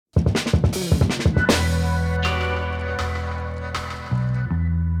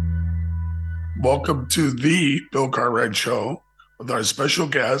Welcome to the Bill Cartwright Show with our special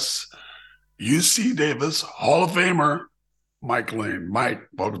guest, UC Davis Hall of Famer, Mike Lien. Mike,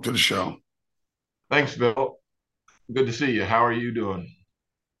 welcome to the show. Thanks, Bill. Good to see you. How are you doing?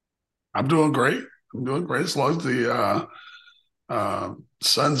 I'm doing great. I'm doing great as long as the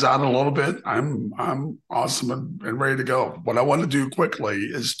sun's out a little bit. I'm awesome and ready to go. What I want to do quickly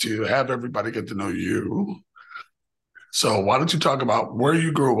is to have everybody get to know you. So why don't you talk about where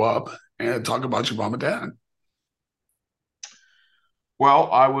you grew up and talk about your mom and dad? Well,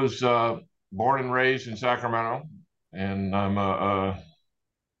 I was born and raised in Sacramento, and on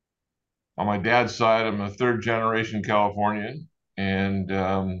my dad's side, I'm a third generation Californian, and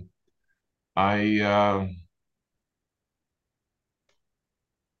I,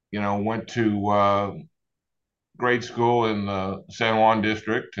 went to grade school in the San Juan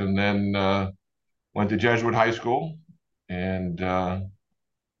district, and then went to Jesuit high school, and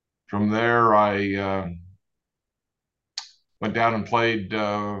from there I went down and played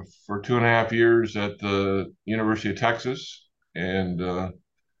for 2.5 years at the University of Texas, and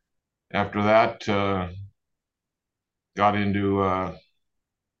after that got into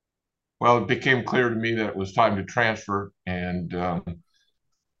well, it became clear to me that it was time to transfer, and at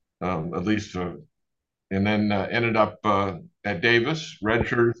least, and then ended up at Davis,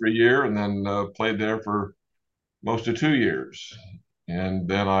 redshirted for a year, and then played there for most of 2 years, and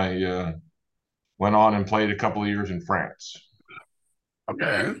then I went on and played a couple of years in France.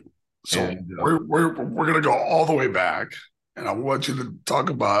 Okay. So And we're gonna go all the way back, and I want you to talk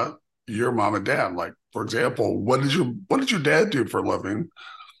about your mom and dad. Like, for example, what did your dad do for a living,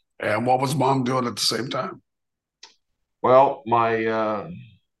 and what was mom doing at the same time? well, my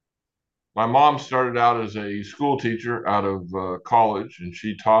mom started out as a school teacher out of college, and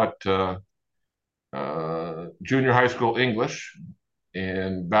she taught junior high school English,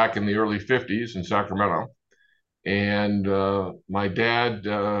 and back in the early 50s in Sacramento. And my dad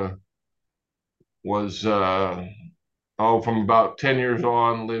was, from about 10 years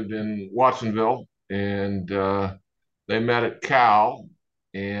on, lived in Watsonville, and they met at Cal.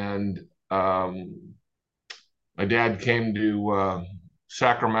 And my dad came to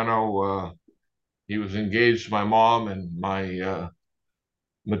Sacramento. He was engaged to my mom, and my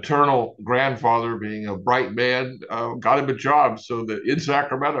maternal grandfather, being a bright man, got him a job so that in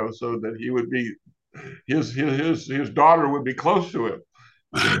Sacramento, so that he would be his daughter would be close to him.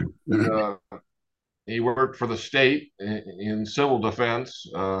 And, he worked for the state in civil defense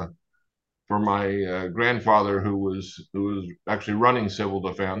for my grandfather, who was actually running civil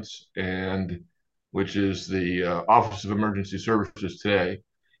defense, and which is the Office of Emergency Services today.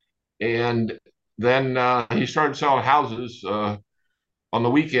 And then he started selling houses on the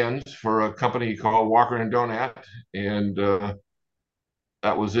weekends for a company called Walker and Donat, and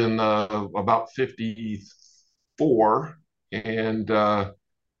that was in about 54. And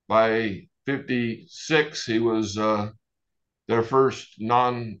by 56, he was their first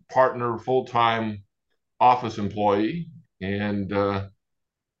non-partner full-time office employee. And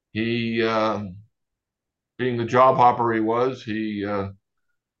he, being the job hopper he was, he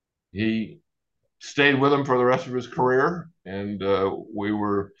stayed with him for the rest of his career. And they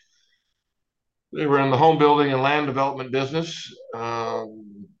were in the home building and land development business. And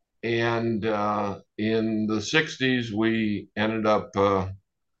in the 60s, we ended up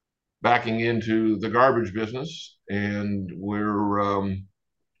backing into the garbage business. And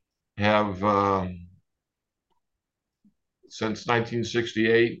have since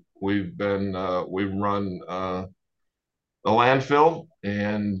 1968, we've run a landfill.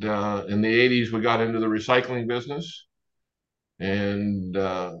 And in the 80s, we got into the recycling business. And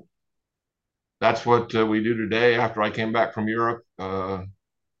that's what we do today. After I came back from Europe,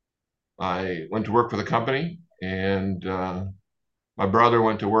 I went to work for the company, and my brother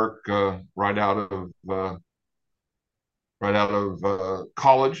went to work right out of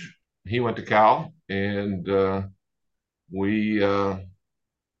college. He went to Cal, and we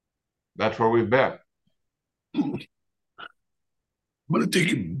that's where we've been. I'm going to take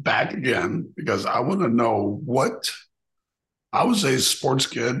you back again because I want to know what I was a sports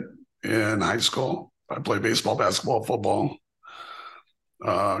kid in high school. I played baseball, basketball, football,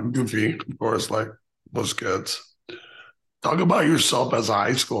 goofy, of course, like most kids. Talk about yourself as a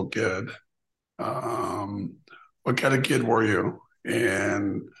high school kid. Um, what kind of kid were you?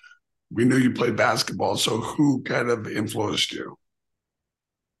 And we knew you played basketball, so who kind of influenced you?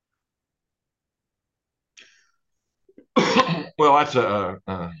 Well,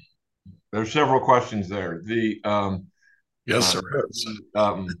 there's several questions there. Yes, Uh, there is.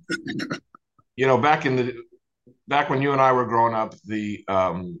 back when you and I were growing up,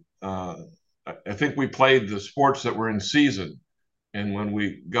 I think we played the sports that were in season. And when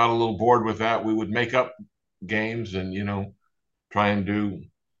we got a little bored with that, we would make up games and, try and do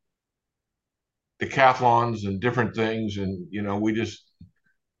decathlons and different things. And,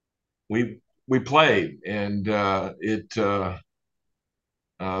 we played and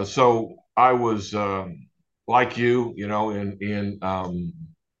so I was like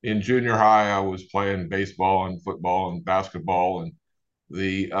in junior high, I was playing baseball and football and basketball, and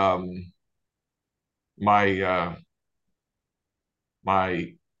the my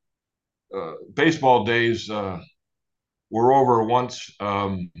my baseball days were over once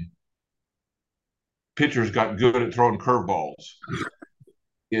pitchers got good at throwing curveballs.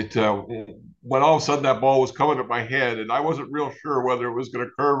 It When all of a sudden that ball was coming at my head, and I wasn't real sure whether it was going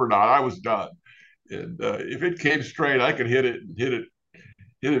to curve or not. I was done, and if it came straight, I could hit it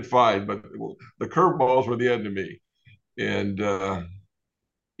fine. But the curveballs were the end of me. And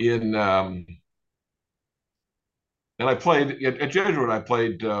in and I played at Jesuit. I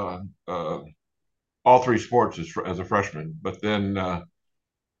played all three sports as a freshman. But then,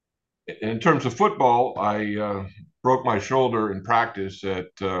 in terms of football, I broke my shoulder in practice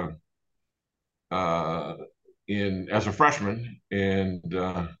in as a freshman, and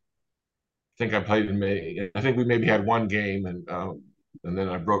think I played in May. I think we maybe had one game, and then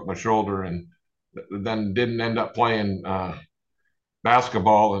I broke my shoulder, and then didn't end up playing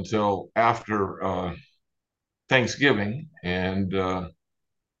basketball until after Thanksgiving, and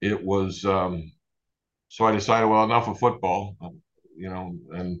it was so I decided, well, enough of football,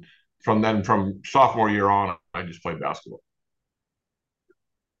 and from sophomore year on, I just played basketball.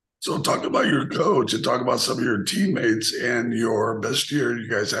 So talk about your coach and talk about some of your teammates and your best year you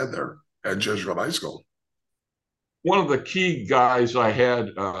guys had there at Jesuit High School. One of the key guys I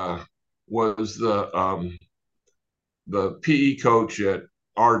had was the PE coach at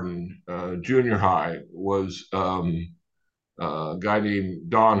Arden Junior High, was a guy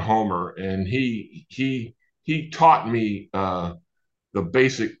named Don Homer, and he taught me the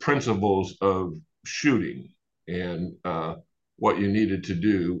basic principles of shooting and what you needed to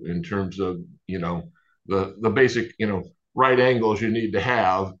do in terms of the basic right angles you need to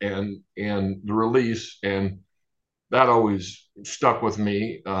have, and the release, and that always stuck with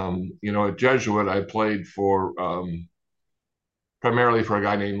me. At Jesuit, I played for primarily for a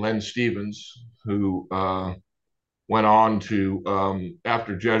guy named Len Stevens, who went on to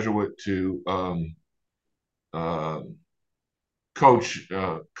after Jesuit to coach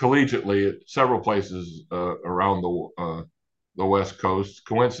collegiately at several places around the West Coast.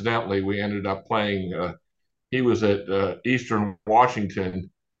 Coincidentally, we ended up playing. He was at Eastern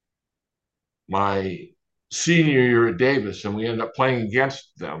Washington my senior year at Davis, and we ended up playing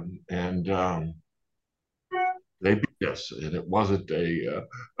against them, and they beat us. And it wasn't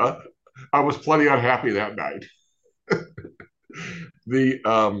I was plenty unhappy that night. the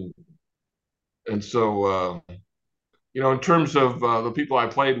And so in terms of the people I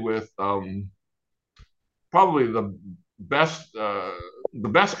played with, probably the best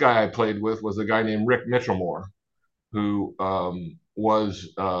guy I played with was a guy named Rick Mitchellmore, who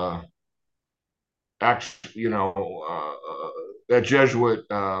was actually, at Jesuit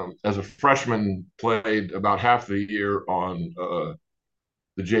as a freshman, played about half the year on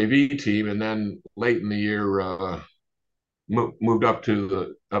the JV team, and then late in the year moved up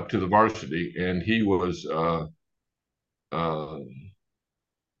to the varsity, and he was a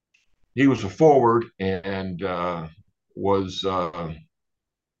forward, and was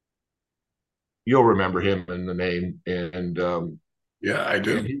you'll remember him in the name, and yeah, I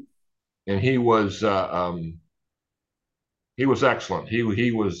do. And he was excellent.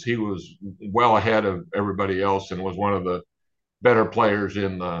 He was well ahead of everybody else, and was one of the better players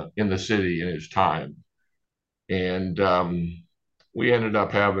in the city in his time. And we ended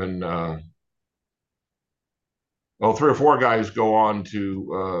up having three guys go on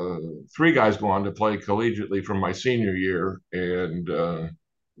to play collegiately from my senior year, and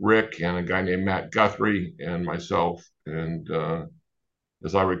Rick and a guy named Matt Guthrie and myself, and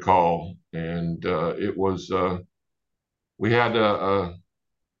as I recall, and it was we had a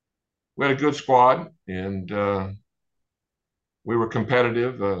good squad, and we were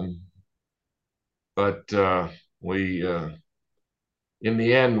competitive, but we in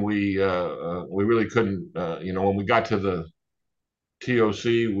the end we really couldn't. When we got to the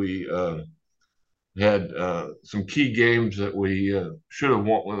TOC, we had some key games that we should have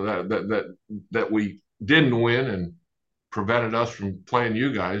won, that we didn't win, and prevented us from playing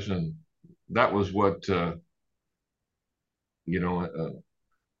you guys, and that was what and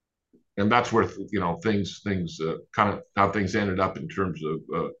that's where things kind of how things ended up in terms of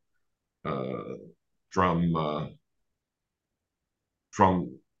uh, from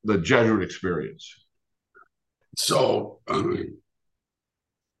from the Jesuit experience. So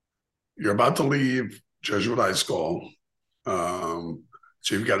you're about to leave Jesuit high school. So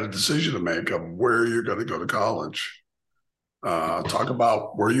you've got a decision to make of where you're going to go to college. Talk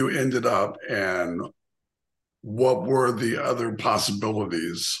about where you ended up and what were the other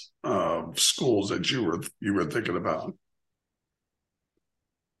possibilities of schools that you were thinking about.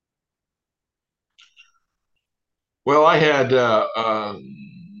 Well, I had a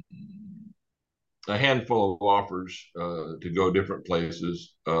handful of offers to go different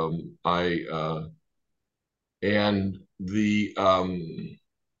places. I and the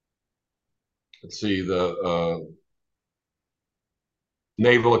let's see, the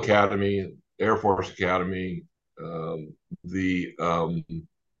Naval Academy, Air Force Academy, the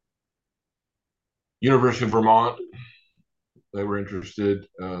University of Vermont. They were interested.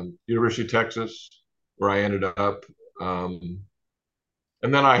 University of Texas, where I ended up. And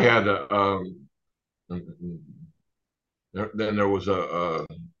then I had then there was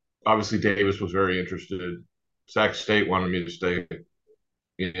obviously Davis was very interested. Sac State wanted me to stay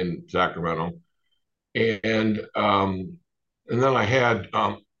in Sacramento, and then I had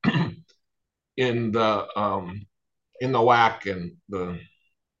in the WAC and the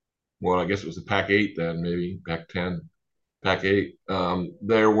well, I guess it was the Pac 8 then, maybe Pac 10, Pac 8.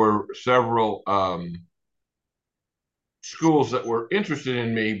 There were several schools that were interested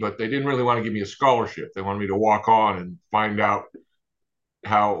in me, but they didn't really want to give me a scholarship. They wanted me to walk on and find out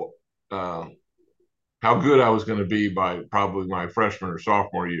how uh, how good I was going to be by probably my freshman or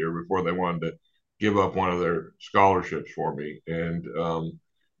sophomore year before they wanted to give up one of their scholarships for me. And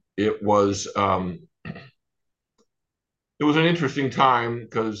it was it was an interesting time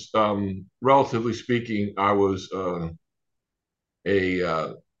because, relatively speaking, I was a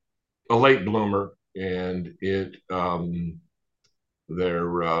a late bloomer, and it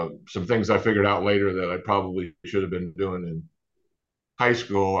there some things I figured out later that I probably should have been doing in high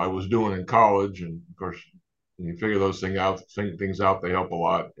school. I was doing in college, and of course, when you figure those things out, they help a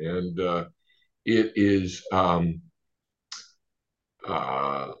lot. And it is, uh,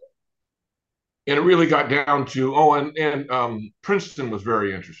 and it really got down to Princeton was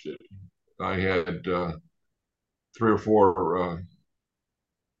very interested. I had 3 or 4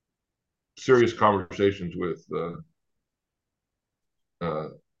 serious conversations with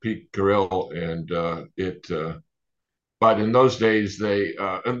Pete Carrill, and but in those days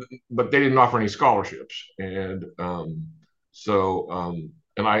but they didn't offer any scholarships, and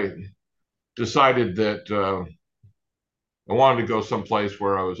and I decided that I wanted to go someplace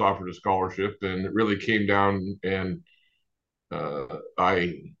where I was offered a scholarship, and it really came down, and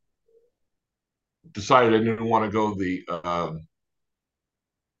I decided I didn't want to go the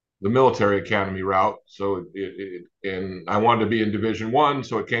military academy route. So and I wanted to be in Division I,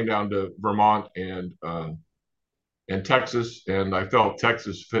 so it came down to Vermont and Texas, and I felt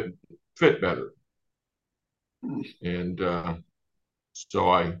Texas fit better. And so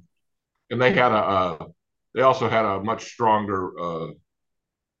I and they also had a much stronger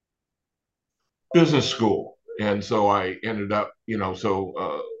business school, and so I ended up,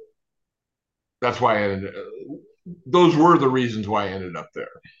 that's why I ended. Those were the reasons why I ended up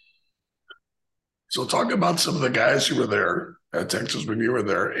there. So talk about some of the guys who were there at Texas when you were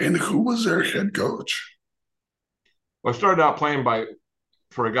there, and who was their head coach? Well, I started out playing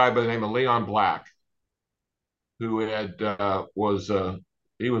for a guy by the name of Leon Black, who had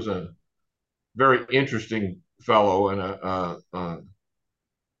he was a very interesting fellow and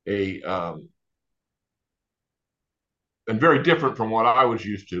and very different from what I was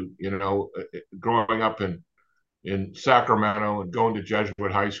used to. Growing up in Sacramento and going to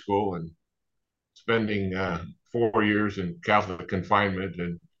Jesuit high school and spending 4 years in Catholic confinement,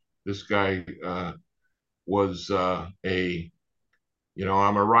 and this guy was I'm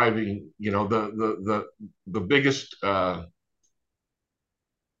arriving. The biggest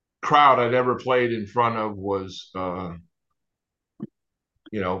crowd I'd ever played in front of was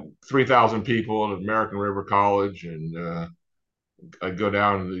 3,000 people at American River College, and I'd go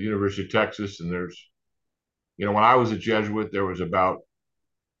down to the University of Texas, and when I was a Jesuit, there was about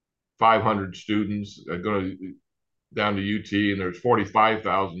 500 students. I'd go down to UT, and there's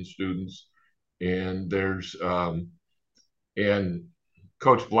 45,000 students, and and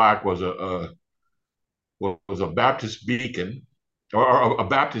Coach Black was a Baptist beacon or a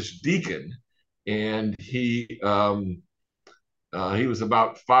Baptist deacon, and he was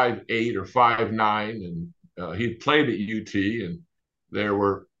about 5'8" or 5'9", and he played at UT, and there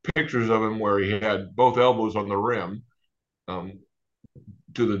were pictures of him where he had both elbows on the rim,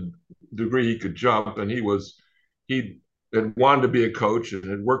 to the degree he could jump, and he had wanted to be a coach and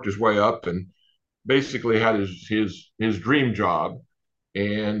had worked his way up, and basically had his dream job.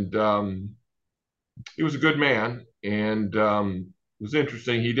 And he was a good man, and it was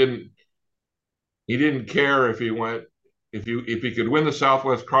interesting. He didn't care if he went if he could win the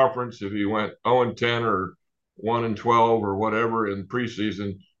Southwest Conference, if he went 0-10 or 1-12 or whatever in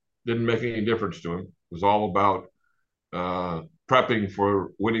preseason, didn't make any difference to him. It was all about prepping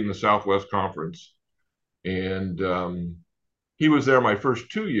for winning the Southwest Conference. And he was there my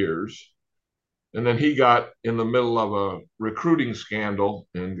first 2 years, and then he got in the middle of a recruiting scandal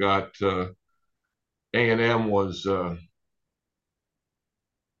and got A&M was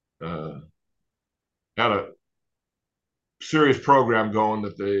had a serious program going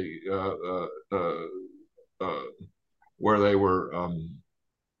that they where they were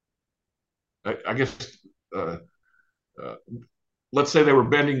I guess uh, uh, let's say they were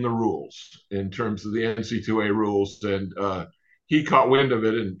bending the rules in terms of the NC2A rules, and he caught wind of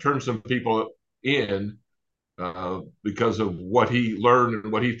it and turned some people in because of what he learned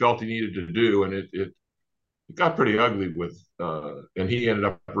and what he felt he needed to do, and it got pretty ugly with, and he ended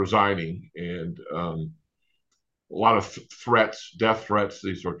up resigning, and a lot of threats, death threats,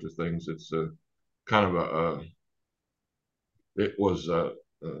 these sorts of things. It's kind of it was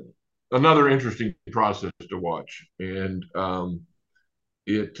another interesting process to watch, and and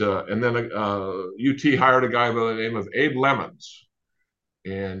then UT hired a guy by the name of Abe Lemons,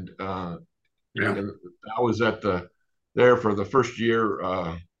 and Yeah. and I was there for the first year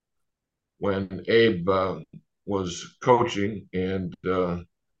when Abe was coaching, and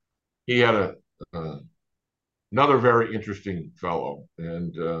he had another very interesting fellow,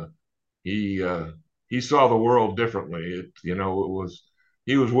 and he saw the world differently.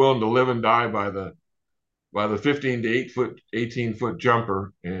 He was willing to live and die by the 15 to 18 foot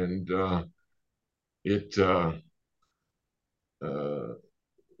jumper, and it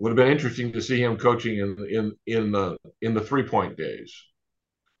would have been interesting to see him coaching in the 3-point days.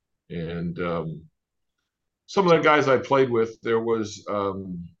 And some of the guys I played with, there was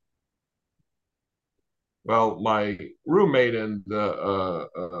my roommate and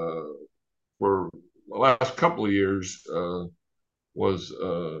for the last couple of years was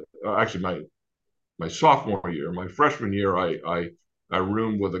actually my sophomore year. My freshman year, I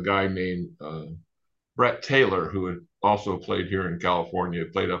roomed with a guy named Brett Taylor, who had also played here in California,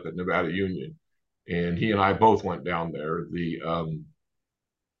 played up at Nevada Union, and he and I both went down there.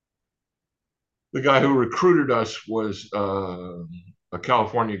 The guy who recruited us was a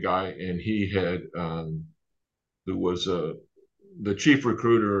California guy, and he had who was the chief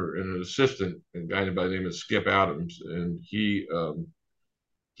recruiter and an assistant, a guy by the name of Skip Adams, and he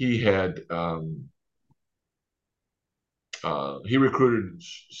had he recruited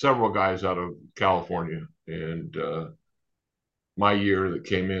several guys out of California, and my year that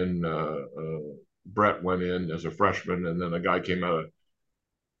came in, Brett went in as a freshman, and then a guy came out of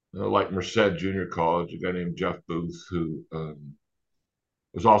like Merced Junior College, a guy named Jeff Booth, who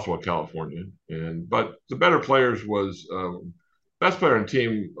was also a Californian. But the better players was best player on the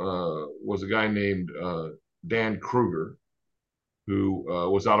team was a guy named Dan Kruger, who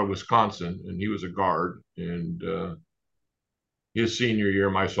was out of Wisconsin, and he was a guard. And his senior year,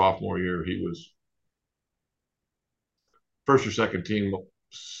 my sophomore year, he was first or second team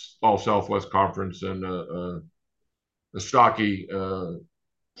All Southwest Conference, and a stocky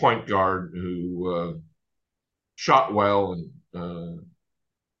point guard who shot well, and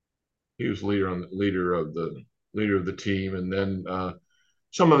he was leader of the team. And then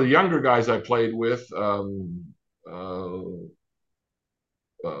some of the younger guys I played with, a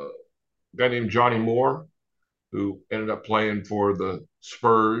guy named Johnny Moore, who ended up playing for the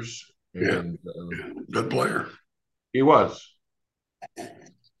Spurs, Yeah. and Good player. he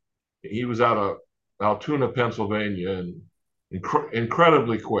was out of Altoona, Pennsylvania, and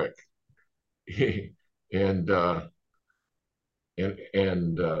incredibly quick. and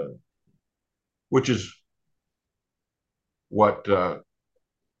which is what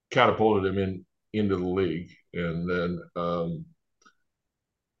catapulted him into the league. And then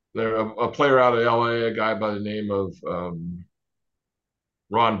there a player out of LA, a guy by the name of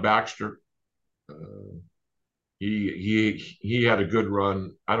Ron Baxter. He had a good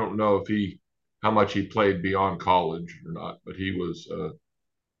run. I don't know how much he played beyond college or not, but he was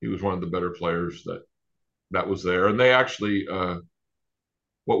one of the better players that was there. And they actually,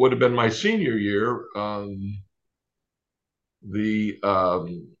 what would have been my senior year, they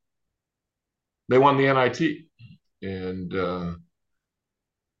won the NIT, and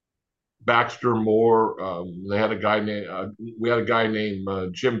Baxter Moore. They had a guy named we had a guy named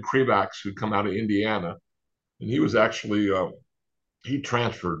Jim Krebax who'd come out of Indiana, and he was actually he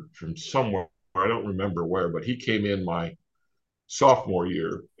transferred from somewhere. I don't remember where, but he came in my sophomore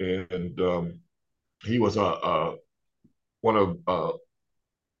year, and he was a one of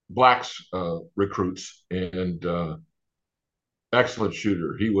Black's recruits and excellent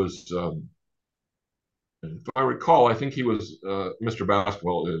shooter. He was, if I recall, I think he was Mr.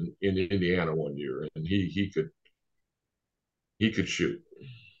 Basketball in Indiana one year, and he could shoot.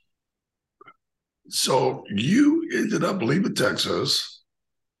 So you ended up leaving Texas.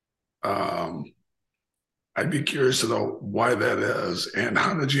 Um, I'd be curious to know why that is, and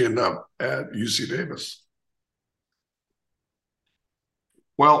how did you end up at UC Davis?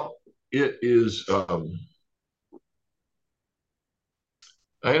 Well, it is. I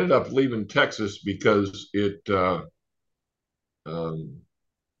ended up leaving Texas because it. Um,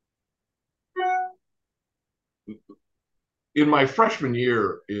 in my freshman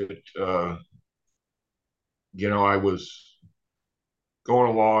year, I was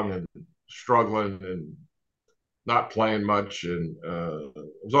going along and struggling and not playing much, and I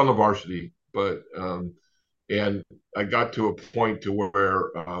was on the varsity, but and I got to a point to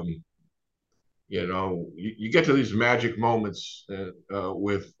where you get to these magic moments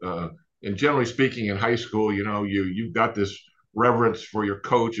with and generally speaking in high school, you've got this reverence for your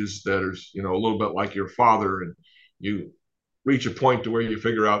coaches that are a little bit like your father, and you reach a point to where you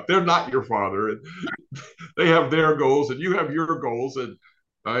figure out they're not your father, and they have their goals and you have your goals. And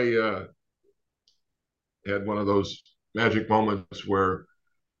I had one of those magic moments where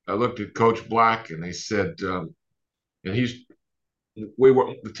I looked at Coach Black and they said, and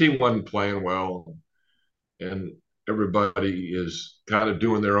the team wasn't playing well, and everybody is kind of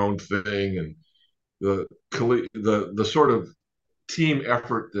doing their own thing, and the sort of team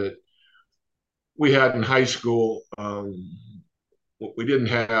effort that we had in high school, we didn't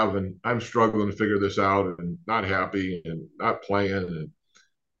have, and I'm struggling to figure this out and not happy and not playing. And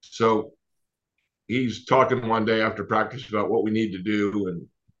so he's talking one day after practice about what we need to do, and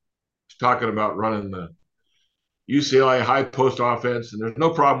he's talking about running the UCLA high post offense, and there's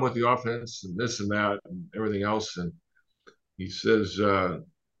no problem with the offense and this and that and everything else. And he says, and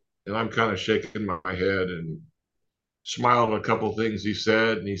I'm kind of shaking my head and smiling at a couple of things he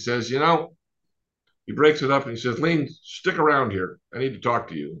said. And he says, he breaks it up and he says, Lien, stick around here. I need to talk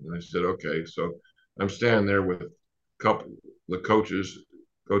to you. And I said, okay. So I'm standing there with a couple of the coaches,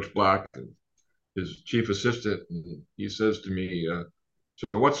 Coach Black and his chief assistant. And he says to me, so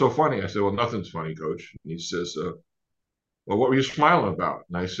what's so funny? I said, well, nothing's funny, coach. And he says, well, what were you smiling about?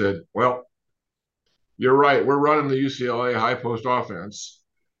 And I said, well, you're right. We're running the UCLA high post offense.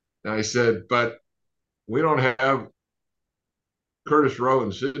 And I said, but we don't have Curtis Rowe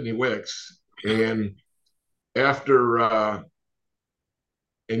and Sidney Wicks. And after, and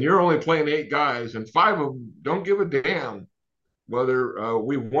you're only playing 8 guys, and 5 of them don't give a damn whether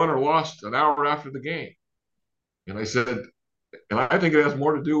we won or lost an hour after the game. And I said, and I think it has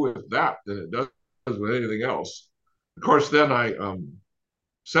more to do with that than it does with anything else. Of course, then I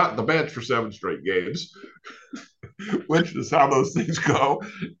sat on the bench for 7 straight games, which is how those things go.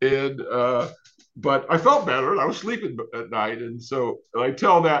 And but I felt better. I was sleeping at night, and so I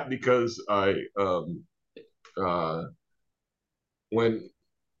tell that because when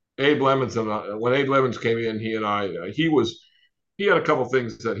Abe Lemons when Abe Lemons came in, he had a couple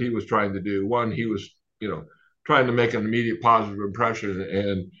things that he was trying to do. One, he was trying to make an immediate positive impression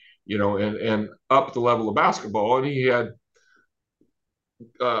and and up the level of basketball. And he had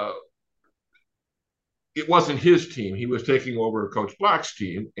it wasn't his team. He was taking over Coach Black's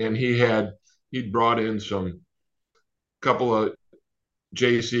team, and he'd brought in some couple of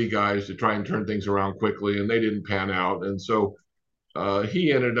JC guys to try and turn things around quickly, and they didn't pan out. And so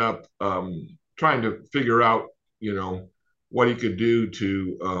he ended up trying to figure out, what he could do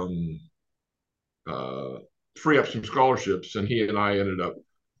to free up some scholarships. And he and I ended up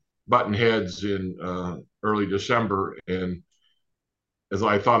butting heads in early December. And as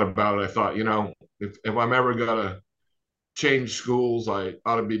I thought about it, I thought, if I'm ever going to change schools, I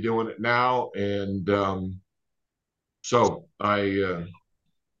ought to be doing it now. And so I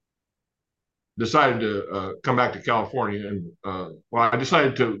decided to come back to California. And I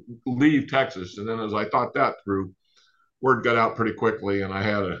decided to leave Texas. And then as I thought that through, word got out pretty quickly. And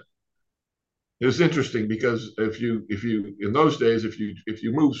it was interesting because if you in those days, if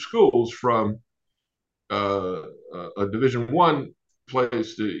you move schools from a Division I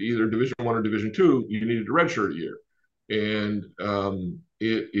place to either Division I or Division II, you needed to redshirt a year. And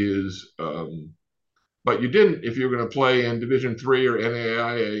it is but you didn't if you were going to play in Division III or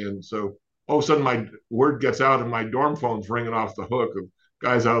NAIA. And so all of a sudden, my word gets out, and my dorm phone's ringing off the hook of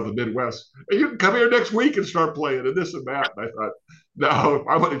guys out of the Midwest. Hey, you can come here next week and start playing and this and that. And I thought, no, if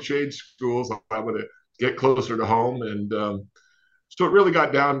I want to change schools, I want to get closer to home. And so it really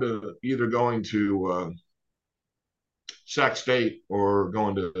got down to either going to Sac State or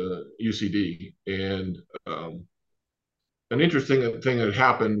going to UCD. And an interesting thing that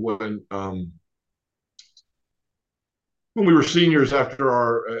happened when we were seniors after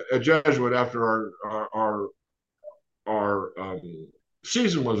our a Jesuit after our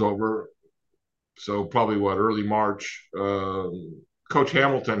season was over. So probably early March. Coach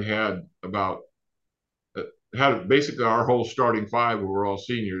Hamilton had basically our whole starting five, who were all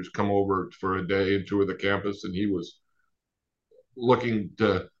seniors, come over for a day and tour the campus, and he was looking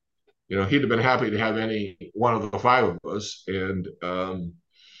to, he'd have been happy to have any one of the five of us, and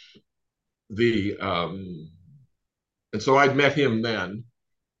the and so I'd met him then,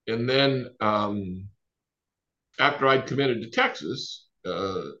 and then after I'd committed to Texas,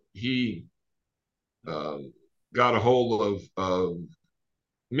 he got a hold of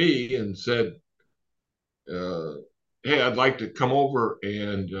me and said, "Hey, I'd like to come over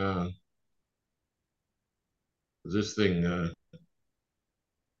and this thing."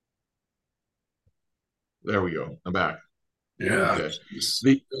 There we go. I'm back. Yeah.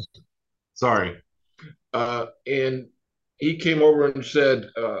 Okay. Sorry. And he came over and said,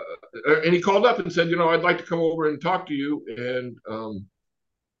 and he called up and said, I'd like to come over and talk to you and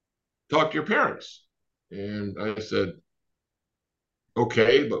talk to your parents. And I said,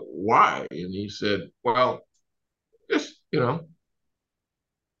 okay, but why? And he said, well, just,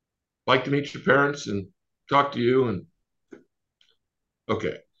 like to meet your parents and talk to you. And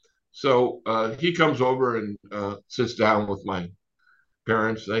okay. So he comes over and sits down with my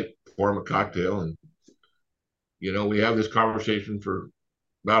parents. They pour him a cocktail, and we have this conversation for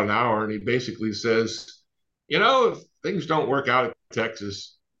about an hour, and he basically says, if things don't work out at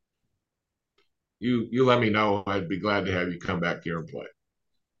Texas, you let me know. I'd be glad to have you come back here and play.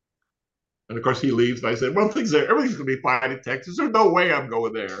 And of course he leaves, and I said, well, everything's gonna be fine in Texas. There's no way I'm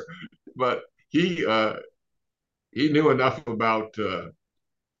going there. But he knew enough about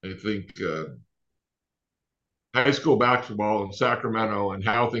I think high school basketball in Sacramento and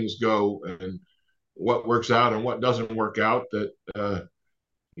how things go and what works out and what doesn't work out that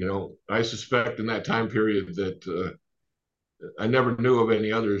I suspect in that time period that I never knew of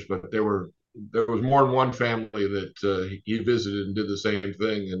any others, but there was more than one family that he visited and did the same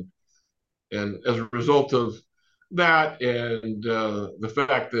thing, and as a result of that and the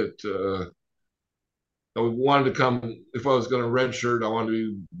fact that I wanted to come, if I was going to redshirt, I wanted to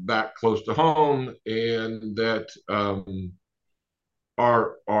be back close to home, and that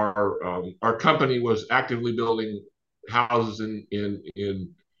our company was actively building houses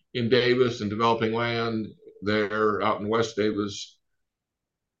in Davis and developing land there out in West Davis.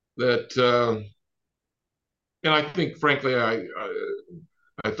 That and I think, frankly, I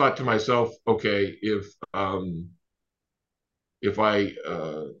thought to myself, okay, if I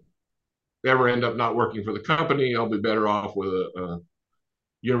ever end up not working for the company, I'll be better off with a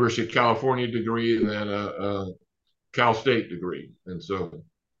University of California degree than a Cal State degree. And so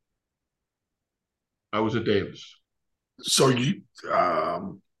I was at Davis. So you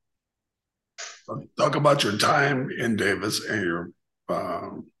talk about your time in Davis, and your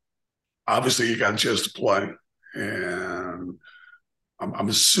obviously you got a chance to play, and I'm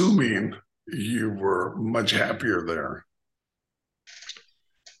assuming you were much happier there.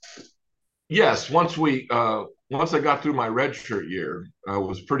 Yes, once I got through my redshirt year, I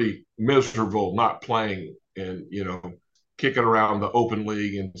was pretty miserable not playing and kicking around the open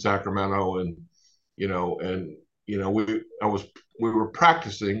league in Sacramento, and we were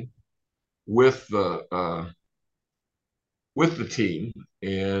practicing with the team,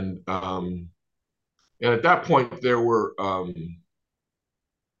 and at that point there were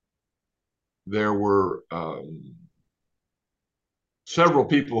several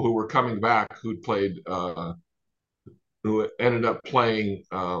people who were coming back who'd played who ended up playing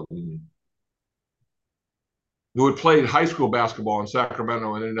who had played high school basketball in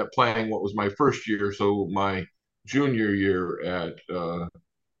Sacramento and ended up playing what was my first year, so my junior year at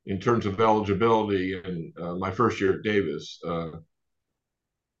in terms of eligibility, and my first year at Davis.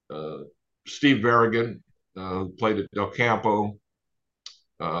 Steve Varigan, who played at Del Campo,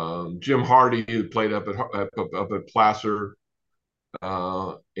 Jim Hardy, who played up at Placer,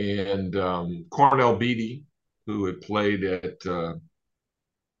 and Cornell Beatty, who had played at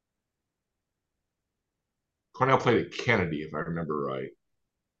Cornell played at Kennedy, if I remember right.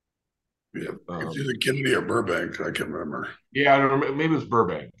 Yeah, it's Um, either Kennedy or Burbank. I can't remember. yeah, I don't know, maybe it was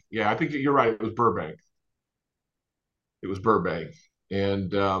Burbank. Yeah, I think you're right. It was Burbank. It was Burbank,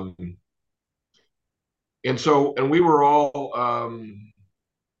 and and we were all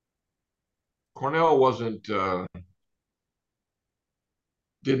Cornell wasn't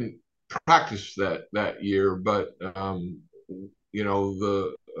didn't practice that year, but the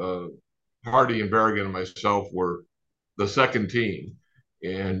Hardy and Berrigan and myself were the second team,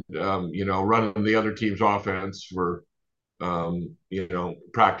 and running the other team's offense for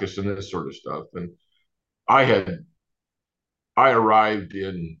practice and this sort of stuff. And I had I arrived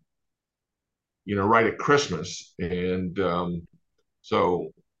in right at Christmas, and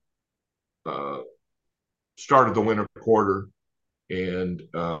so uh, started the winter quarter and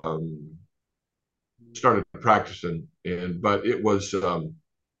started practicing. And but it was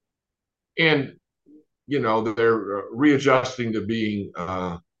and they're readjusting to being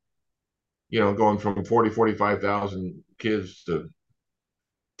going from 45,000 kids to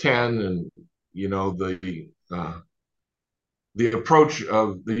 10, and the approach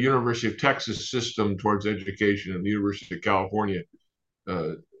of the University of Texas system towards education and the University of California uh,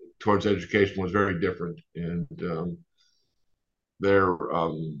 towards education was very different. And there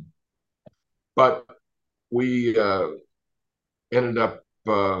but we ended up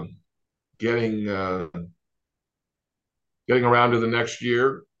getting getting around to the next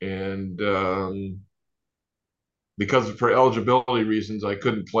year, and because for eligibility reasons, I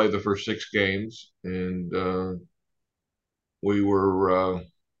couldn't play the first 6 games, and we were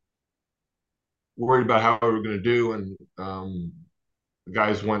worried about how we were going to do, and the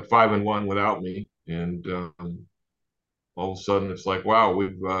guys went 5-1 without me, and all of a sudden it's like, wow,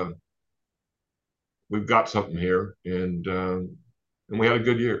 we've got something here, and we had a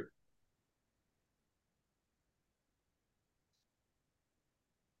good year.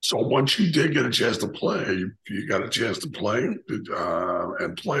 So once you did get a chance to play, you got a chance to play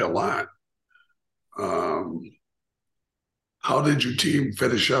and play a lot. Um, how did your team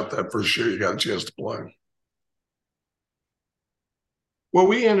finish up that first year you got a chance to play? Well,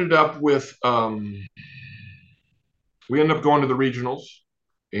 we ended up going to the regionals,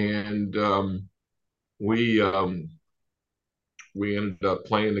 and we we ended up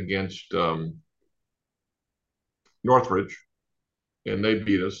playing against Northridge, and they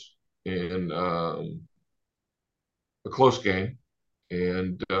beat us in a close game.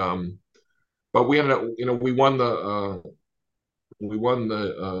 And but we ended up, we won the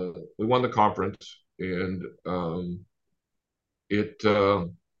conference, and it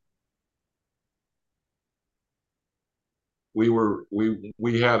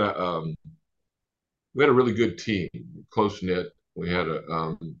we had a really good team, close knit. We had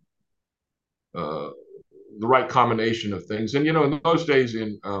uh, the right combination of things, and in those days,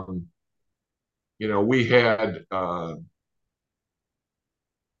 we had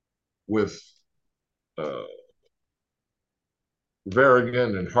with uh,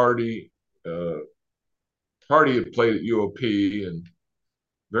 Varigan and Hardy. Uh, Hardy had played at UOP, and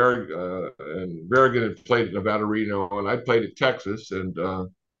Varigan had played at Nevada Reno, and I played at Texas, and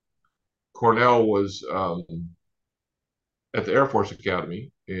Cornell was at the Air Force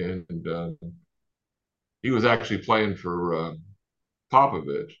Academy, and he was actually playing for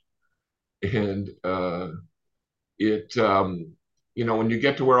Popovich, and it when you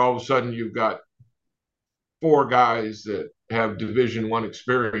get to where all of a sudden you've got 4 guys that have Division I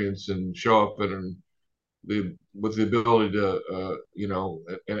experience and show up and with the ability to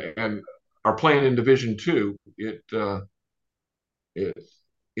and are playing in Division II, it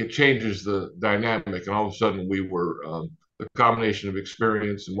it changes the dynamic, and all of a sudden we were the combination of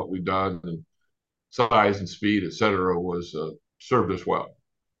experience and what we've done and size and speed, et cetera, was served us well.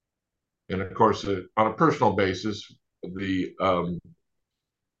 And of course, on a personal basis, the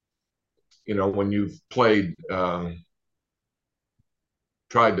when you've played,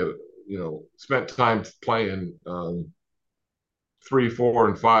 tried to, spent time playing 3, 4,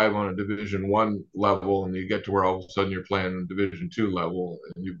 and 5 on a Division I level, and you get to where all of a sudden you're playing on Division II level,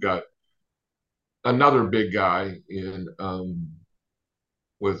 and you've got another big guy in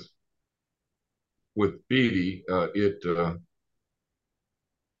with Beatty.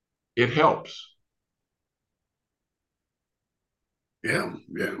 It helps. Yeah,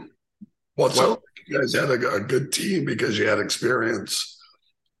 yeah. Well, it sounds What like you guys had a good team because you had experience.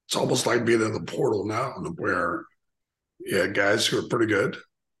 It's almost like being in the portal now, where you had guys who are pretty good,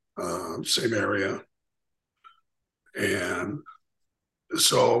 same area. And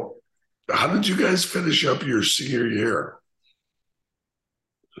so, how did you guys finish up your senior year?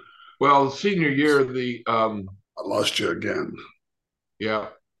 Well, senior year, the I lost you again. yeah,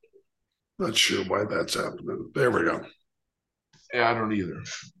 Not sure why that's happening. There we go. Yeah, I don't either.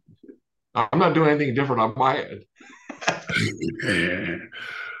 I'm not doing anything different on my end.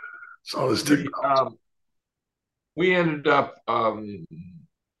 It's all this The technology. We ended up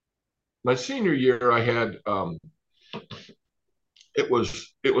my senior year. I had it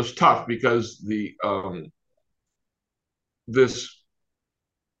was tough because this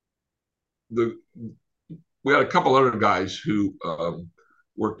the we had a couple other guys who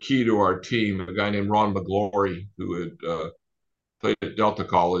were key to our team. A guy named Ron McGlory who had played at Delta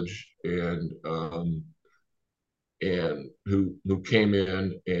College and who came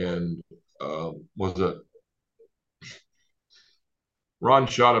in and was a Ron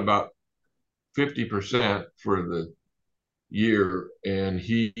shot about 50% for the year, and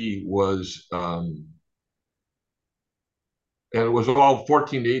he was and it was all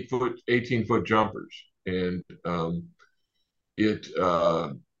 14 to 8 foot, 18-foot jumpers, and it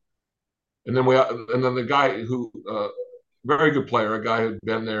and then the guy who very good player, a guy who'd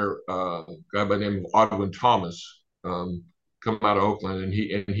been there, a guy by the name of Odwin Thomas, come out of Oakland, and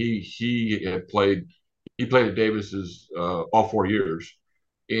he had played. He played at Davis's all 4 years,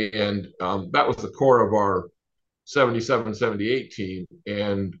 and that was the core of our 77, 78 team.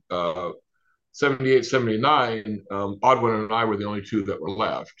 And 78, 79, Odwin and I were the only two that were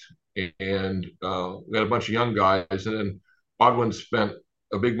left. And we had a bunch of young guys. And then Odwin spent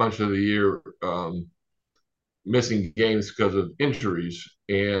a big bunch of the year missing games because of injuries.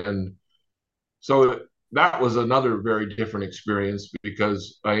 And so that was another very different experience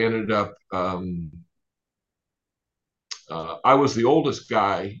because I ended up, I was the oldest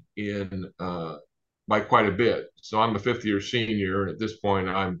guy in by quite a bit. So I'm a fifth year senior. And at this point,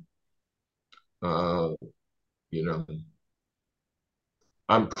 I'm, you know,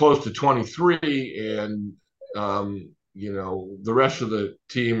 I'm close to 23, and the rest of the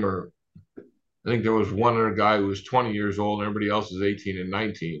team are. I think there was one other guy who was 20 years old, and everybody else is 18 and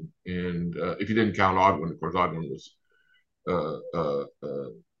 19. And if you didn't count Odwin, of course, Odwin was uh, uh, uh,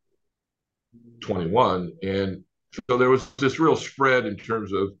 21, and so there was this real spread in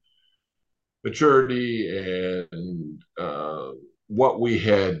terms of maturity and what we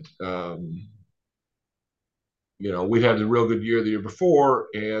had. We'd had a real good year the year before,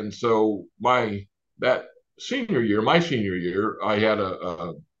 and so my senior year, I had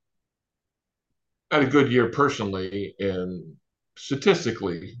a good year personally and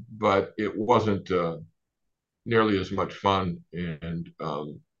statistically, but it wasn't nearly as much fun. And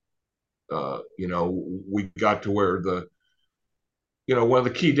we got to where one of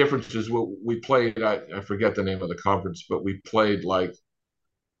the key differences we played. I forget the name of the conference, but we played like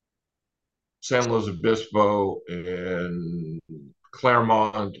San Luis Obispo and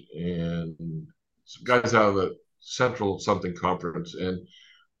Claremont and some guys out of the Central something conference, and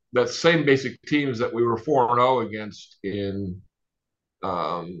that same basic teams that we were 4-0 against in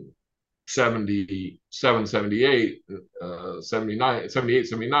 77, 78, 79, 78,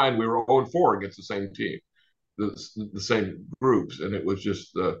 79, we were 0-4 against the same team, the same groups. And it was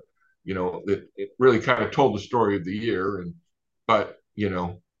just, it really kind of told the story of the year. But,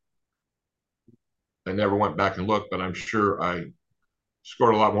 I never went back and looked, but I'm sure I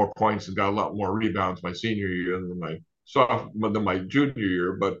scored a lot more points and got a lot more rebounds my senior year than my junior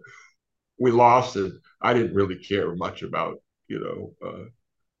year. But we lost, and I didn't really care much about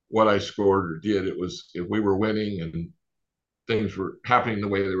what I scored or did. It was if we were winning and things were happening the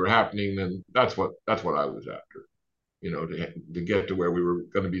way they were happening, then that's what I was after. To get to where we were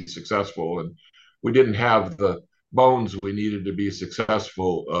going to be successful, and we didn't have the bones we needed to be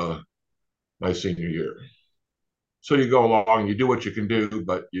successful my senior year. So you go along, you do what you can do,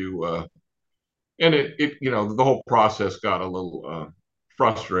 but and the whole process got a little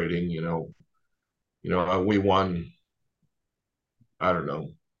frustrating. We won. I don't know.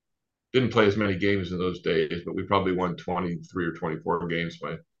 Didn't play as many games in those days, but we probably won 23 or 24 games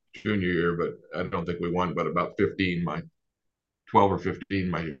my junior year. But I don't think we won, but about 15 my 12 or 15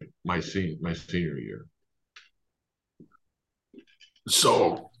 my senior year.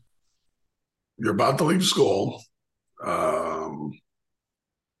 So you're about to leave school.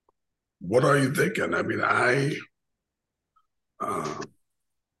 What are you thinking? I mean, I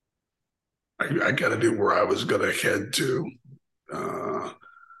got to do where I was going to head to.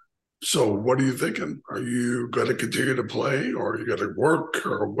 So what are you thinking? Are you going to continue to play, or are you going to work,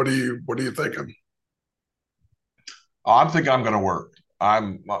 or what are you thinking? I'm thinking I'm going to work. I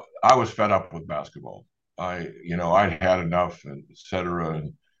was fed up with basketball. I'd had enough, and et cetera.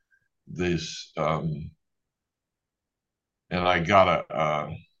 And this, and I got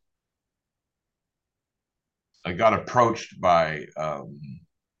approached by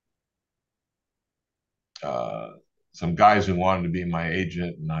uh, some guys who wanted to be my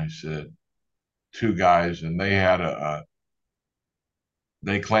agent, and I said two guys, and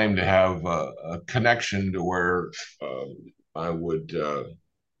they claimed to have a connection to where I would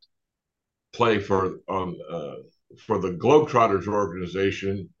play for the Globetrotters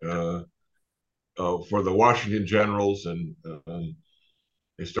organization, for the Washington Generals, and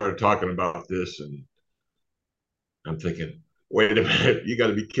they started talking about this, and I'm thinking, wait a minute, you got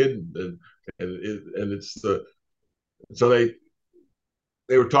to be kidding, and it's the so they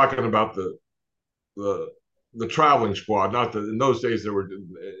were talking about the the traveling squad. Not that in those days there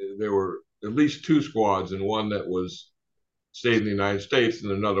were at least two squads, and one that was stayed in the United States,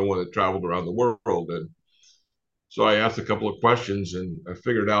 and another one that traveled around the world. And so I asked a couple of questions, and I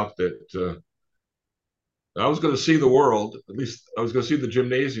figured out that I was going to see the world. At least I was going to see the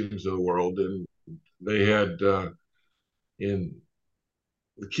gymnasiums of the world, and they had in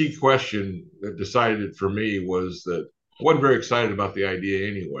the key question that decided it for me was that I wasn't very excited about the idea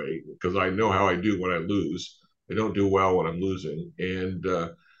anyway, because I know how I do when I lose. I don't do well when I'm losing, and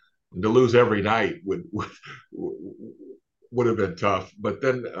to lose every night would have been tough. But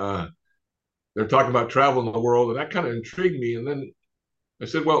then they're talking about traveling the world, and that kind of intrigued me. And then I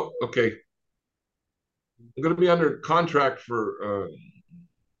said, well, okay, I'm going to be under contract for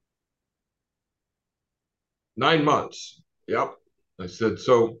 9 months. Yep. I said,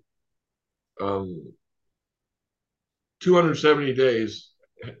 so um, 270 days.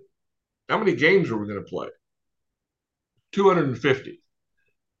 How many games are we going to play? 250.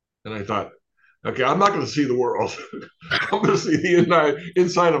 And I thought, okay, I'm not going to see the world. I'm going to see the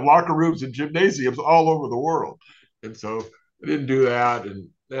inside of locker rooms and gymnasiums all over the world. And so I didn't do that. And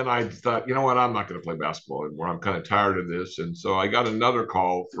then I thought, you know what, I'm not going to play basketball anymore. I'm kind of tired of this. And so I got another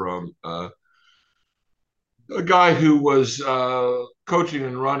call from a guy who was coaching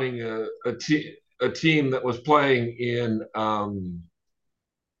and running a team that was playing in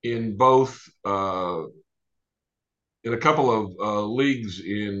both in a couple of leagues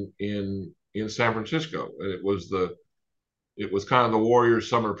in San Francisco, and it was kind of the Warriors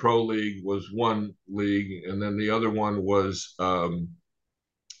Summer Pro League was one league, and then the other one was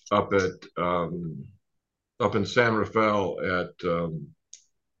up at up in San Rafael at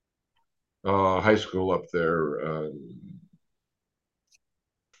high school up there.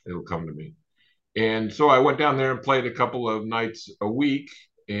 It'll come to me. And so I went down there and played a couple of nights a week.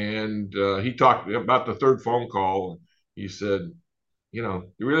 And he talked about the third phone call. He said, you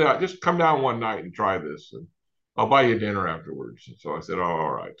know, you really just come down one night and try this, and I'll buy you dinner afterwards. And so I said, oh,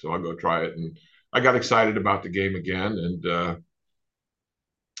 all right. So I'll go try it. And I got excited about the game again. And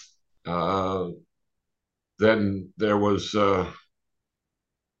then there was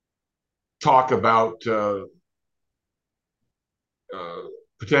talk about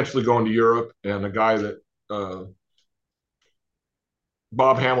potentially going to Europe, and a guy that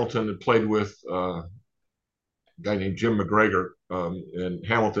Bob Hamilton had played with, a guy named Jim McGregor, and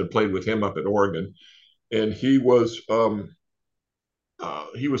Hamilton played with him up at Oregon, and he was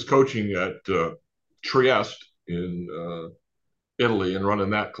coaching at Trieste in Italy and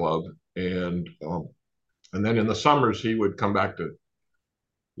running that club, and then in the summers he would come back to the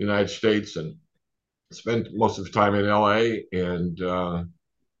United States and spend most of the time in LA, and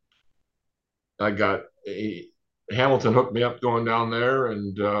Hamilton hooked me up going down there,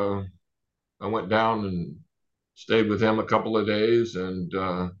 and I went down and stayed with him a couple of days and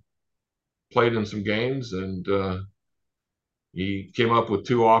played in some games. And he came up with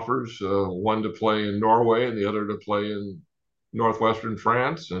two offers, one to play in Norway and the other to play in northwestern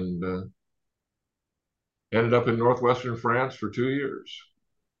France, and ended up in northwestern France for 2 years.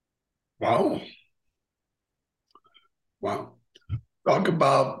 Wow. Wow. Talk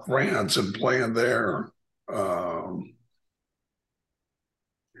about France and playing there.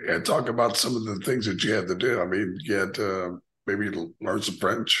 Yeah, talk about some of the things that you had to do. I mean, you had to maybe learn some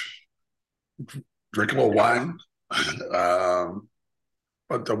French, drink a little wine.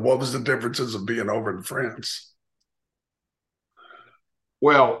 But what was the differences of being over in France?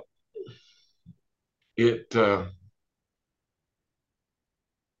 Well, it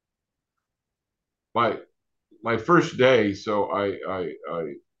my first day. So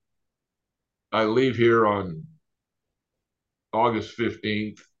I leave here on August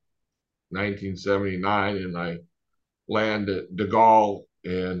 15th, 1979, and I land at De Gaulle,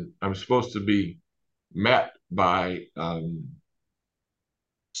 and I'm supposed to be met by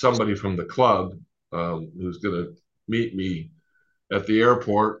somebody from the club who's going to meet me at the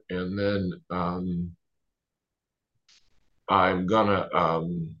airport, and then I'm gonna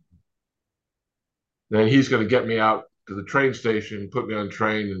then he's going to get me out to the train station, put me on a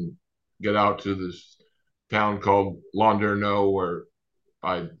train, and get out to this town called Landerneau, where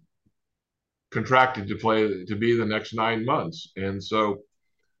I contracted to be the next 9 months. And so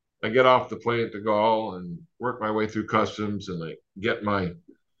I get off the plane at De Gaulle and work my way through customs, and I get my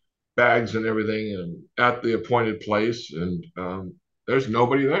bags and everything, and at the appointed place, and there's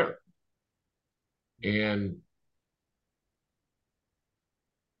nobody there. And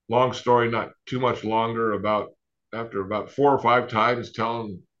long story, not too much longer, about after about 4 or 5 times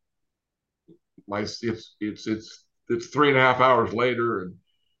telling my it's 3.5 hours later, and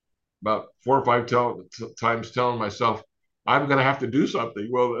about 4 or 5 times telling myself I'm going to have to do something.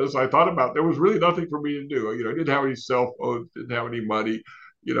 Well, as I thought about, there was really nothing for me to do. I didn't have any cell phones, didn't have any money.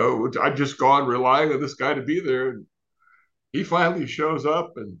 I'd just gone relying on this guy to be there. And he finally shows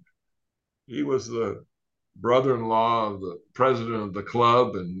up, and he was the brother-in-law of the president of the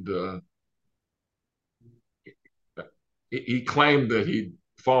club, and he claimed that he'd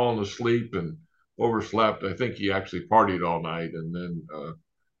fallen asleep and overslept. I think he actually partied all night, and then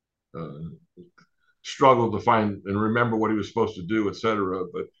struggled to find and remember what he was supposed to do, etc.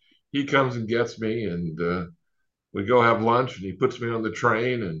 But he comes and gets me, and we go have lunch, and he puts me on the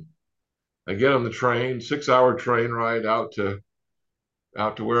train, and I get on the train, 6-hour train ride out to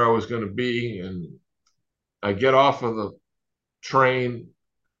where I was going to be, and I get off of the train,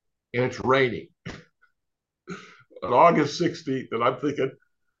 and it's raining on August 16th, and I'm thinking,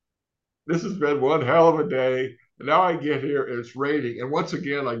 this has been one hell of a day. And now I get here and it's raining. And once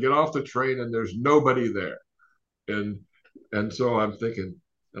again, I get off the train and there's nobody there. And so I'm thinking,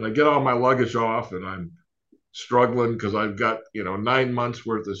 and I get all my luggage off, and I'm struggling because I've got 9 months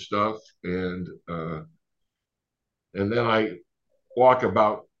worth of stuff, and then I walk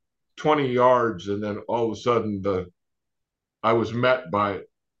about 20 yards, and then all of a sudden I was met by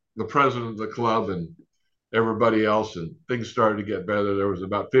the president of the club and everybody else, and things started to get better. There was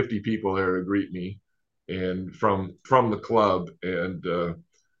about 50 people there to greet me, and from the club, and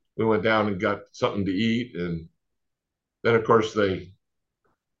we went down and got something to eat, and then of course the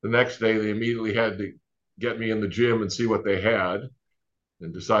next day they immediately had to get me in the gym and see what they had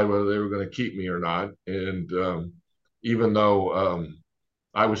and decide whether they were going to keep me or not. And even though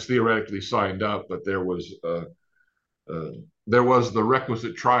I was theoretically signed up, but there was the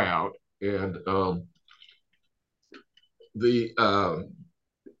requisite tryout, and the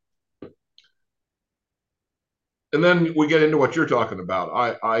and then we get into what you're talking about.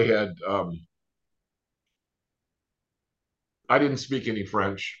 I didn't speak any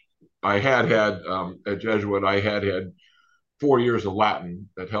French. I had at Jesuit, I had 4 years of Latin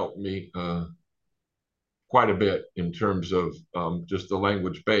that helped me quite a bit in terms of just the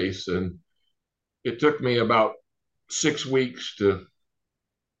language base. And it took me about 6 weeks to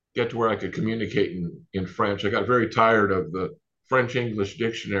get to where I could communicate in French. I got very tired of the French English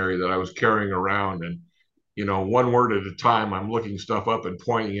dictionary that I was carrying around, and one word at a time, I'm looking stuff up and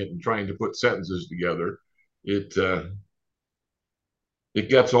pointing it and trying to put sentences together. It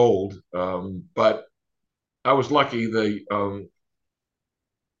gets old, but I was lucky. The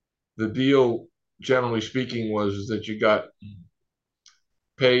deal, generally speaking, was that you got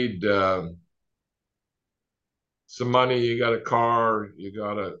paid some money, you got a car,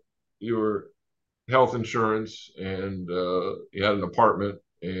 your health insurance, and you had an apartment.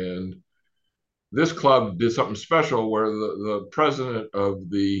 And this club did something special where the president of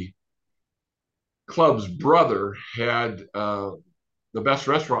the club's brother had the best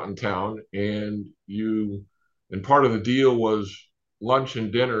restaurant in town, and part of the deal was lunch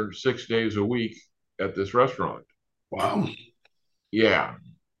and dinner 6 days a week at this restaurant. Wow. Yeah.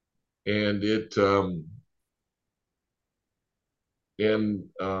 And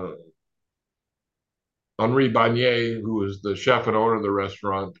Henri Bagnier, who was the chef and owner of the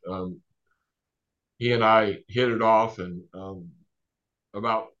restaurant, he and I hit it off, and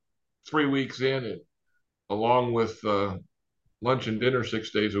about 3 weeks in, along with lunch and dinner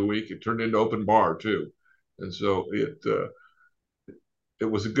 6 days a week, it turned into open bar too. And so it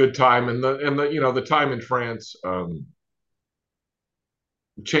was a good time, and the time in France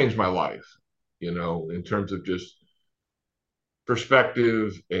changed my life, in terms of just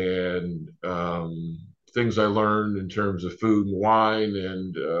perspective and things I learned in terms of food and wine,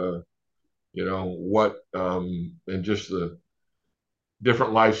 and and just the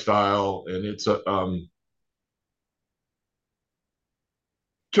different lifestyle. And it's took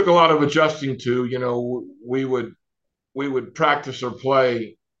a lot of adjusting to. We would practice or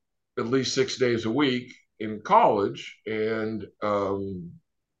play at least 6 days a week in college, and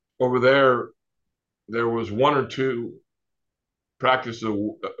over there was one or two practices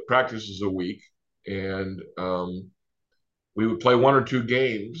a week, and we would play one or two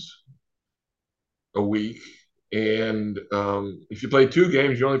games, a week. And if you play 2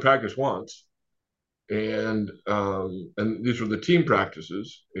 games, you only practice once. And these were the team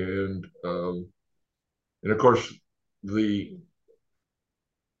practices. And of course, the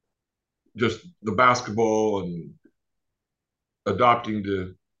just the basketball and adopting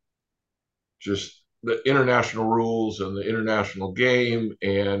to just the international rules and the international game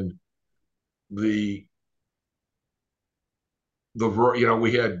and the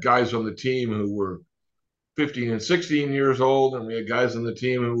we had guys on the team who were 15 and 16 years old, and we had guys on the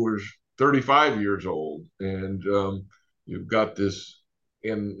team who were 35 years old. And you've got this,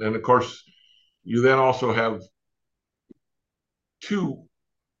 and of course, you then also have 2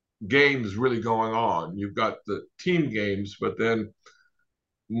 games really going on. You've got the team games, but then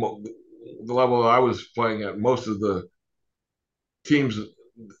the level that I was playing at, most of the teams,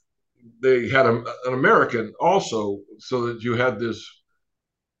 they had an American also, so that you had this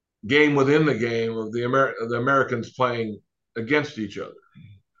game within the game of the Americans playing against each other.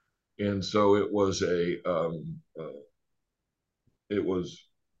 And so it was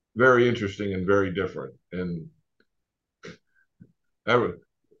very interesting and very different. And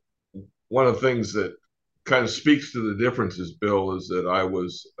one of the things that kind of speaks to the differences, Bill, is that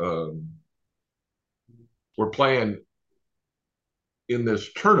we're playing in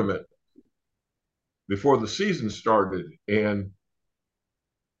this tournament before the season started, and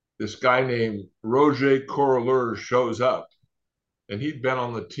this guy named Roger Correleur shows up, and he'd been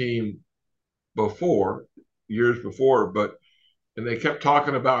on the team before, years before, and they kept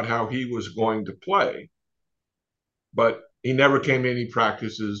talking about how he was going to play, but he never came to any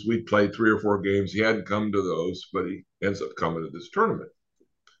practices. We played 3 or 4 games. He hadn't come to those, but he ends up coming to this tournament.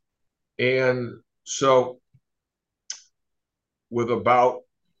 And so, with about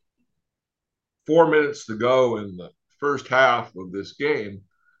 4 minutes to go in the first half of this game,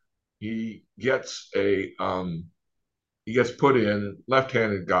 he gets put in,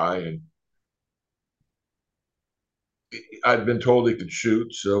 left-handed guy, and I'd been told he could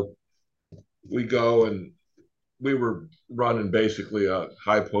shoot, so we go, and we were running basically a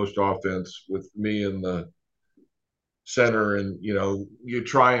high post offense with me in the center, and you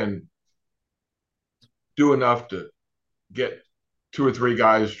try and do enough to get 2 or 3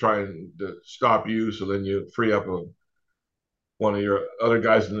 guys trying to stop you, so then you free up one of your other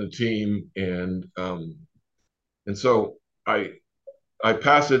guys in the team, and so I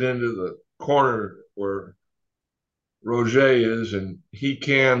pass it into the corner where Roger is, and he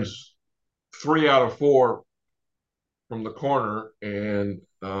cans 3 out of 4 from the corner, and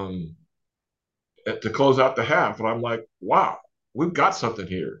to close out the half. And I'm like, wow, we've got something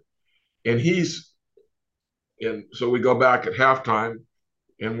here. And so we go back at halftime,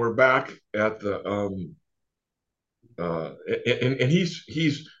 and we're back at the and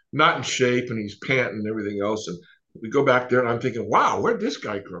he's not in shape, and he's panting and everything else. And we go back there, and I'm thinking, wow, where'd this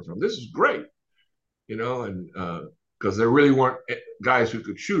guy come from? This is great, and because there really weren't guys who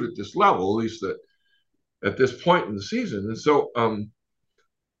could shoot at this level, at least at this point in the season. And so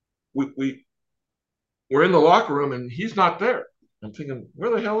we're in the locker room, and he's not there. I'm thinking, where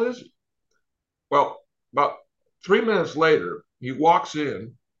the hell is he? Well, about 3 minutes later, he walks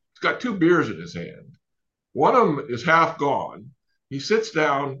in. He's got 2 beers in his hand. One of them is half gone. He sits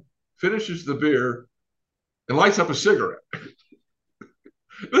down, finishes the beer, and lights up a cigarette.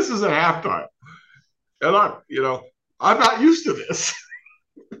 This is at halftime, and I'm not used to this.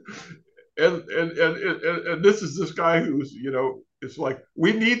 and this is this guy who's it's like,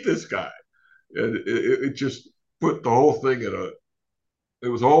 we need this guy, and it just put the whole thing it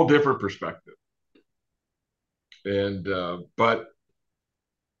was a whole different perspective. And but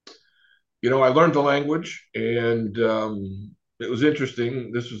I learned the language, and it was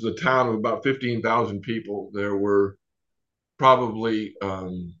interesting. This was a town of about 15,000 people. There were probably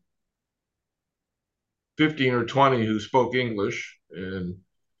 15 or 20 who spoke English, and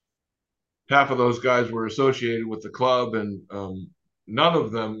half of those guys were associated with the club, and none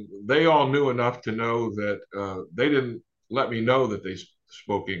of them, they all knew enough to know that they didn't let me know that they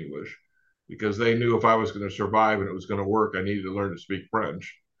spoke English, because they knew if I was going to survive and it was going to work, I needed to learn to speak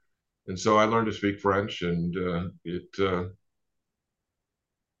French. And so I learned to speak French, and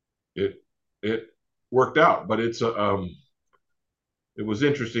it worked out. But it was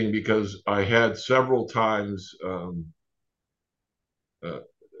interesting, because I had several times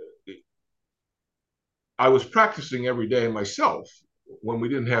I was practicing every day myself when we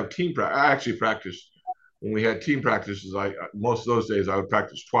didn't have team practice. I actually practiced when we had team practices. Most of those days I would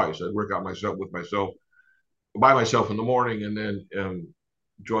practice twice. I'd work out by myself in the morning, and then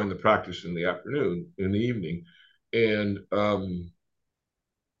join the practice in the evening. And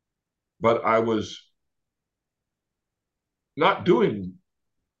but I was not doing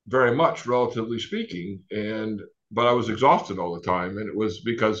very much, relatively speaking, but I was exhausted all the time, and it was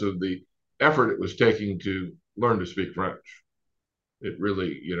because of the effort it was taking to learn to speak French. It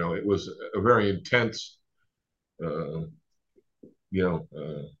really, it was a very intense, uh, you know,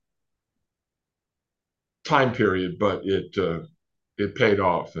 time period, but it paid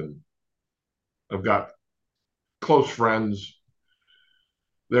off, and I've got close friends.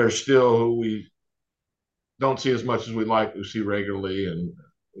 There's still who we don't see as much as we like, we see regularly, and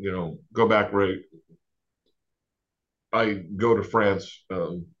go back right. I go to France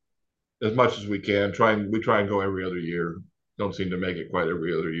as much as we can. We try and go every other year. Don't seem to make it quite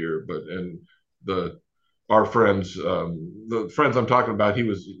every other year, but and the our friends, the friends I'm talking about, he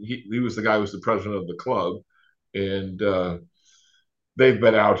was the guy who was the president of the club, and they've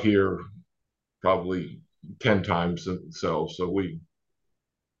been out here probably 10 times themselves. So we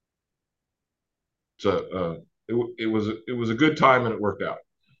so it was a good time and it worked out.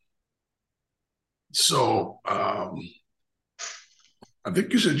 So I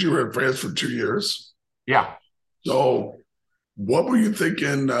think you said you were in France for 2 years. Yeah. So what were you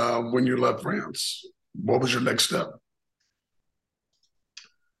thinking when you left France? What was your next step?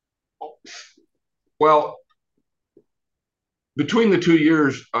 Well, between the 2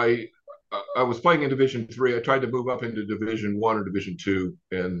 years, I was playing in Division 3. I tried to move up into Division 1 or Division 2,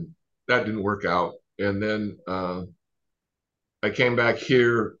 and that didn't work out. And then I came back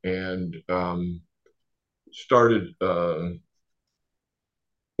here and started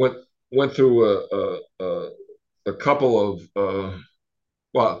went went through a couple of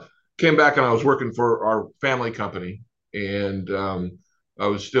well, came back and I was working for our family company, and I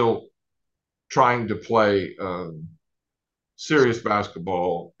was still trying to play serious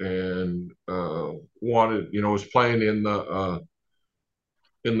basketball, and was playing in the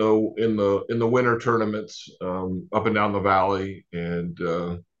winter tournaments up and down the valley, and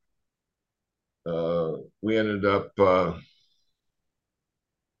we ended up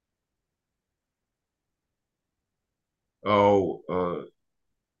oh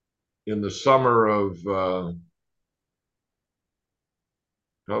in the summer of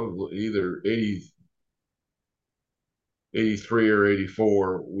probably either 83 or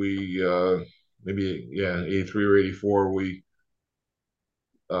 84, we maybe, yeah, 83 or 84, we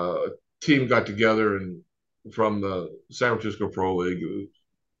team got together and from the San Francisco Pro League. It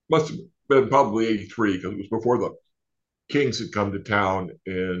must have been probably 83 because it was before the Kings had come to town,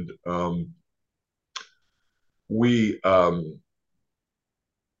 and we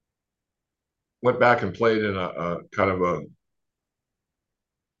went back and played in a kind of a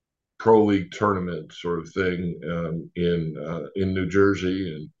pro league tournament sort of thing in New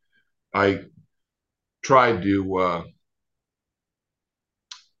Jersey, and I tried to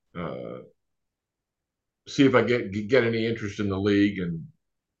see if I get any interest in the league, and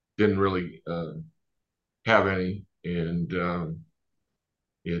didn't really have any. And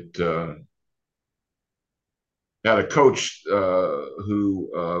it had a coach who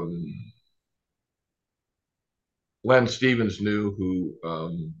Len Stevens knew,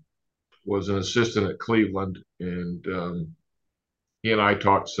 who was an assistant at Cleveland, and he and I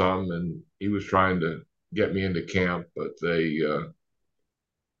talked some, and he was trying to get me into camp, but it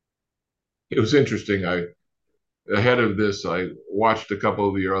was interesting. Ahead of this, I watched a couple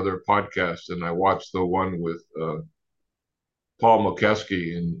of your other podcasts, and I watched the one with Paul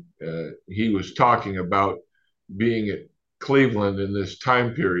Mokeski, and he was talking about being at Cleveland in this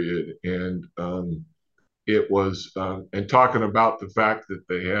time period, and it was and talking about the fact that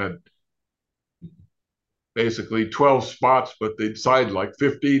they had basically 12 spots, but they'd signed like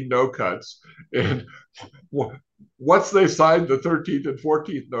 15 no cuts, and once they signed the 13th and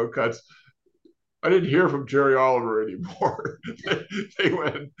 14th no cuts, I didn't hear from Jerry Oliver anymore. They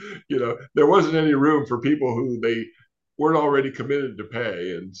went, there wasn't any room for people who they weren't already committed to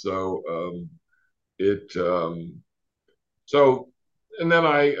pay. And so so, and then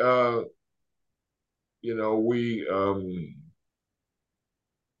I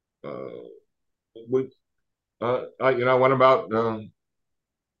went about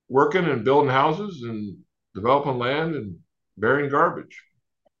working and building houses and developing land and burying garbage.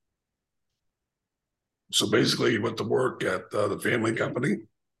 So basically, you went to work at the family company.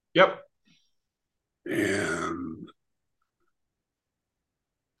 Yep. And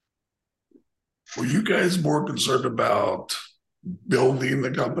were you guys more concerned about building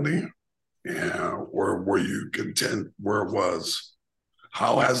the company, or were you content where it was?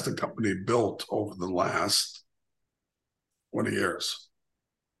 How has the company built over the last 20 years?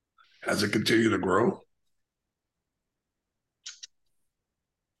 Has it continued to grow?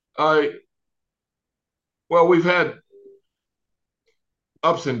 I well, we've had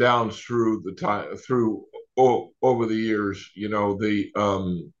ups and downs through the time through over the years.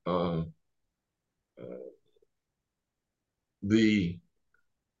 The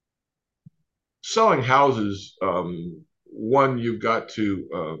selling houses. One, you've got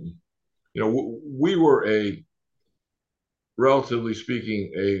to we were a relatively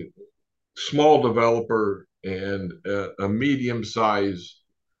speaking a small developer and a medium-sized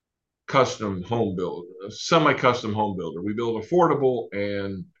custom home builder, a semi-custom home builder. We build affordable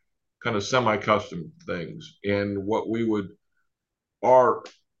and kind of semi-custom things. And our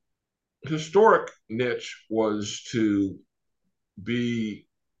historic niche be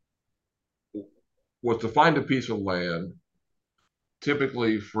was to find a piece of land,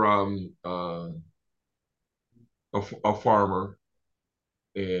 typically from a farmer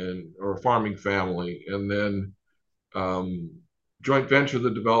or a farming family, and then um, joint venture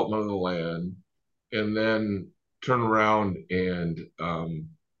the development of the land, and then turn around and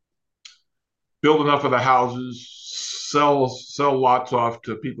build enough of the houses, sell lots off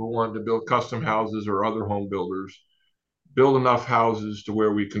to people who wanted to build custom houses or other home builders, build enough houses to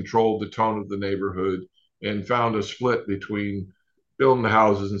where we controlled the tone of the neighborhood, and found a split between building the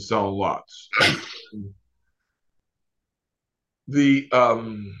houses and selling lots. The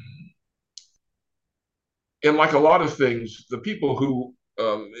And like a lot of things, the people who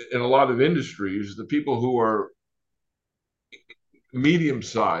in a lot of industries, the people who are medium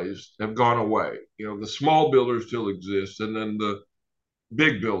sized have gone away. The small builders still exist, and then the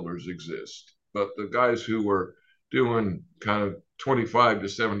big builders exist. But the guys who were doing kind of 25 to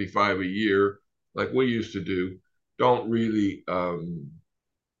 75 a year, like we used to do, don't really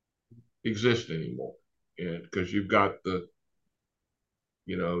exist anymore. And because you've got the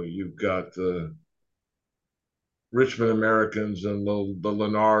Richmond Americans and the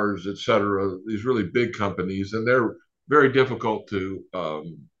Lennars, et cetera, these really big companies, and they're very difficult to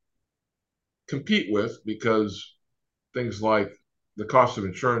compete with because things like the cost of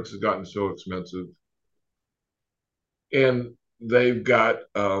insurance has gotten so expensive, and they've got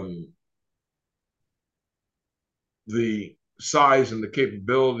the size and the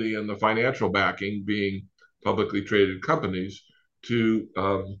capability and the financial backing, being publicly traded companies, to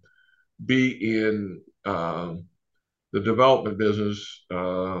be in the development business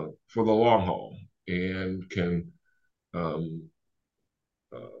for the long haul, and can um,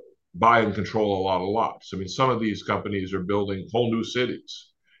 uh, buy and control a lot of lots. I mean, some of these companies are building whole new cities,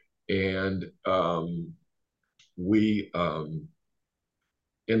 and we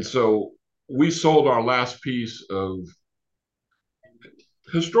and so we sold our last piece of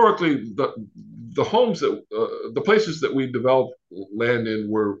historically the homes that the places that we developed land in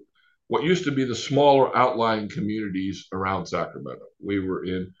were what used to be the smaller outlying communities around Sacramento. We were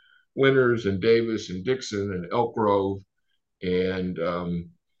in Winters and Davis and Dixon and Elk Grove, and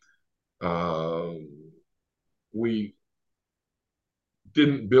uh, we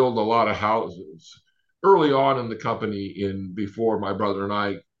didn't build a lot of houses early on in the company. In Before my brother and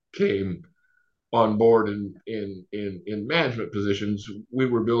I came on board in management positions, we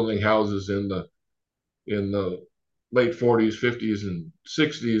were building houses in the late 40s, 50s, and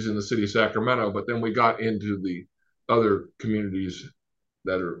 60s in the city of Sacramento. But then we got into the other communities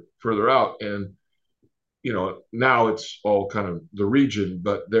that are further out, and now it's all kind of the region.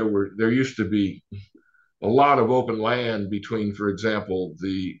 But there used to be a lot of open land between, for example,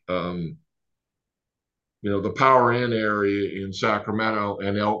 the Power Inn area in Sacramento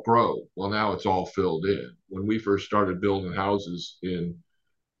and Elk Grove. Well, now it's all filled in. When we first started building houses in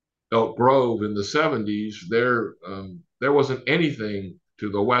Elk Grove in the 70s, there wasn't anything to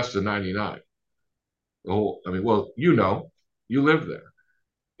the west of 99. I mean, well, you live there,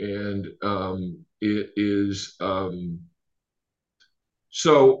 and it is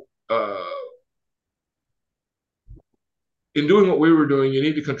so. In doing what we were doing, you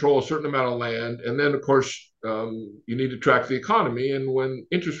need to control a certain amount of land, and then, of course, you need to track the economy. And when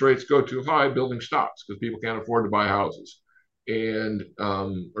interest rates go too high, building stops because people can't afford to buy houses, and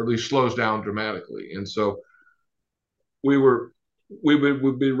or at least slows down dramatically. And so we would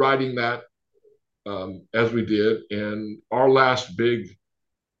be riding that as we did. And our last big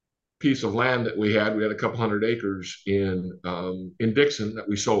piece of land that we had a couple hundred acres in Dixon that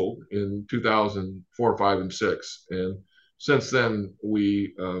we sold in 2004, 5, and 6. And since then,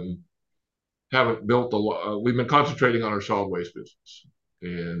 we haven't built a lot. We've been concentrating on our solid waste business,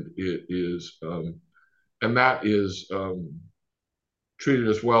 and that is treated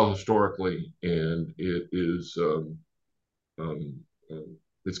us well historically, and um,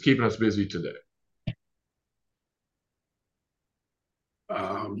 it's keeping us busy today.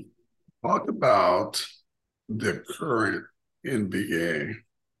 Talk about the current NBA.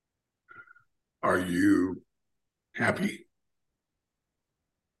 Are you happy?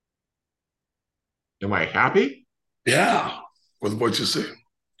 Am I happy? Yeah, with what you see.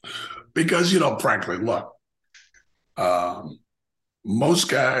 Because, frankly, look, um, most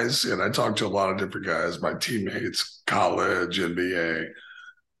guys, and I talk to a lot of different guys, my teammates, college, NBA,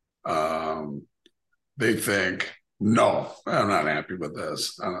 they think, no, I'm not happy with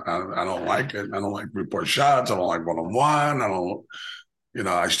this. I don't like it. I don't like report shots. I don't like one-on-one. I don't,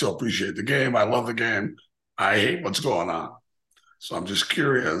 I still appreciate the game. I love the game. I hate what's going on. So I'm just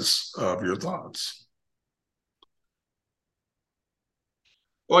curious of your thoughts.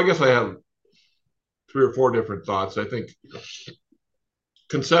 Well, I guess I have three or four different thoughts. I think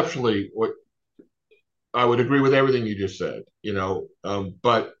conceptually, what I would agree with everything you just said,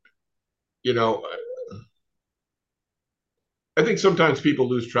 but you know, I think sometimes people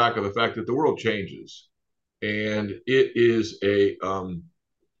lose track of the fact that the world changes, and it is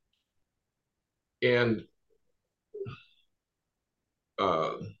and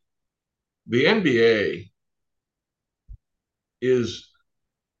uh, the NBA is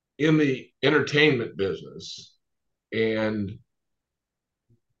in the entertainment business, and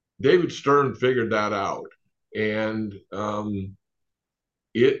David Stern figured that out, and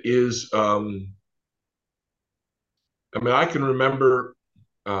it is. I mean, uh,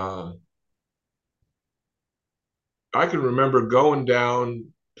 I can remember going down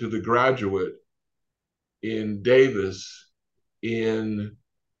to the Graduate in Davis in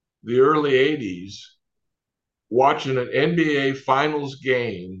the early '80s, watching an NBA Finals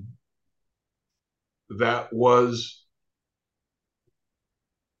game that was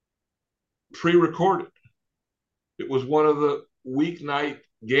pre-recorded. It was one of the weeknight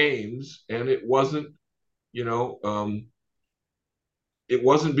games, and you know, um, it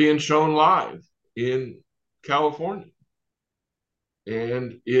wasn't being shown live in California,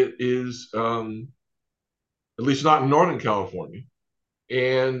 and it is at least not in Northern California.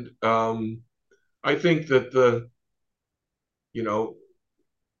 And I think that you know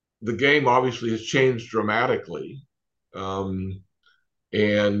the game obviously has changed dramatically, um,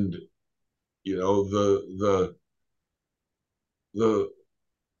 and the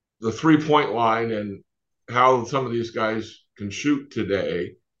the 3 point line and how some of these guys can shoot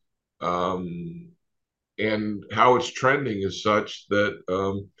today, um, and how it's trending is such that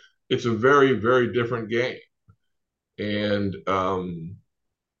it's a very, very different game. And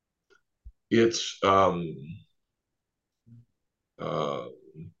it's, uh,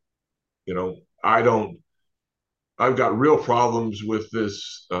 I don't, I've got real problems with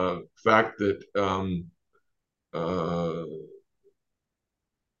this fact that, uh,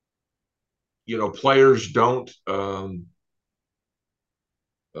 players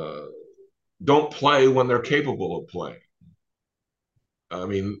uh, don't play when they're capable of playing. I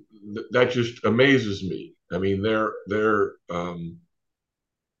mean, that just amazes me. I mean, um,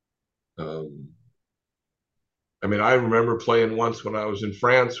 I mean, I remember playing once when I was in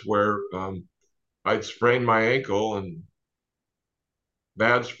France where I'd sprained my ankle and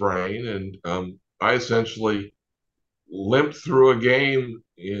bad sprain, and I essentially limped through a game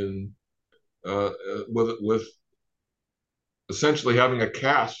with essentially having a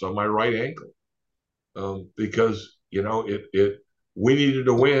cast on my right ankle, because it we needed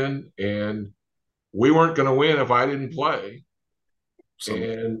to win, and we weren't going to win if I didn't play. So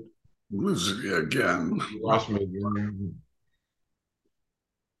And losing you again. you lost me again.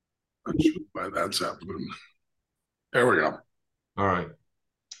 Not sure why that's happening. There we go. All right.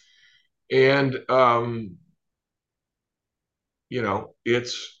 And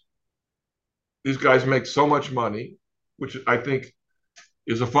it's these guys make so much money, which I think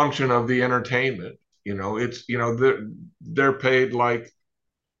is a function of the entertainment. It's they're paid like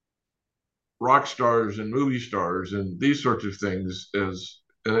rock stars and movie stars and these sorts of things,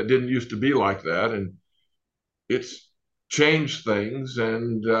 and it didn't used to be like that, and it's changed things.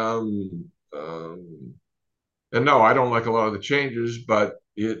 And no, I don't like a lot of the changes, but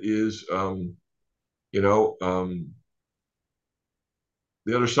it is you know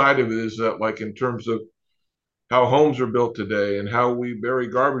the other side of it is that, like, in terms of how homes are built today and how we bury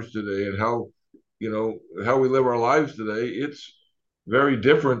garbage today and how we live our lives today, it's very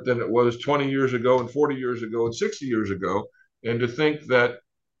different than it was 20 years ago and 40 years ago and 60 years ago. And to think that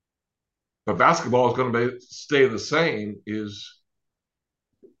the basketball is going to stay the same is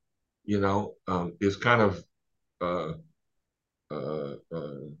kind of uh, uh,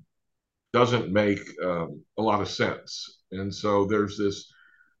 uh, doesn't make a lot of sense. And so there's this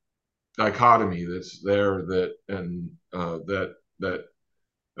dichotomy that's there, that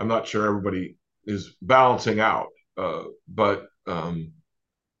I'm not sure everybody is balancing out, but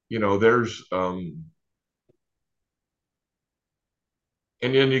there's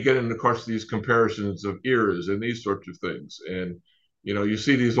and then you get into, of course, these comparisons of eras and these sorts of things, and you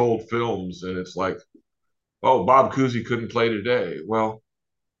see these old films, and it's like, oh, Bob Cousy couldn't play today. Well,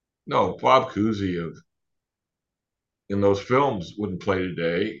 no, Bob Cousy of in those films wouldn't play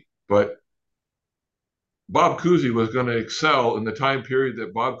today, but Bob Cousy was going to excel in the time period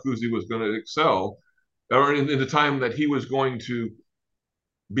that Bob Cousy was going to excel, or in the time that he was going to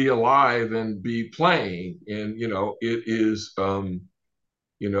be alive and be playing. And it is,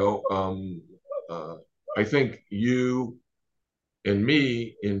 you know, um, uh, I think you and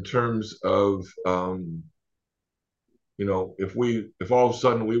me, in terms of, if all of a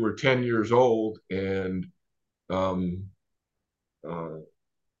sudden we were 10 years old, and um, uh,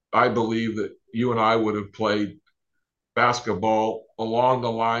 I believe that you and I would have played basketball along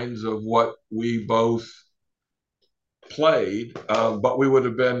the lines of what we both played, but we would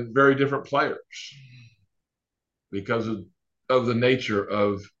have been very different players because of the nature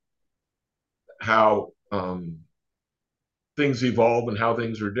of how things evolve and how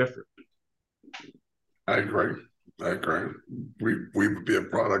things are different. I agree. I agree. We would be a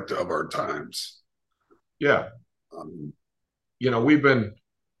product of our times. Yeah. Um, We've been.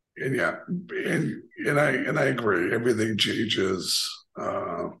 and yeah, and I agree. Everything changes.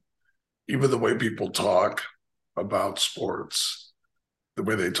 Even the way people talk about sports, the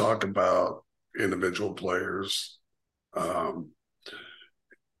way they talk about individual players. Um,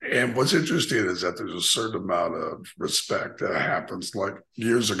 and what's interesting is that there's a certain amount of respect that happens. Like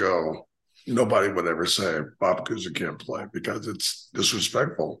years ago, nobody would ever say Bob Cousy can't play because it's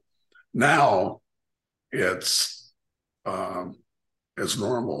disrespectful. Now it's um, it's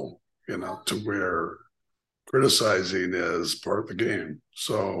normal, to where criticizing is part of the game.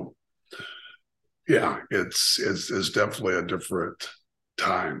 So yeah, it's definitely a different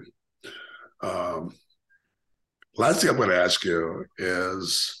time. Um, Last thing I'm going to ask you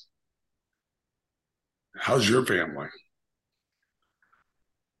is, how's your family?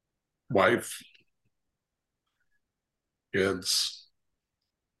 Wife, kids?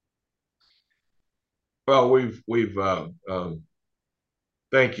 Well, we've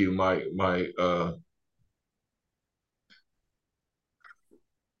thank you.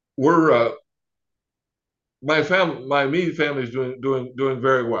 We're my immediate family is doing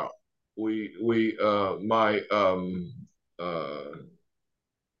very well. We uh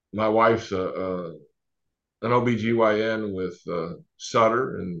my wife's an OBGYN with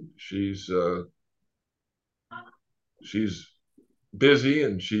Sutter, and she's busy,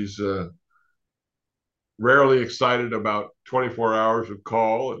 and she's rarely excited about 24 hours of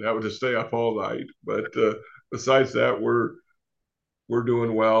call and having to stay up all night. But besides that, we're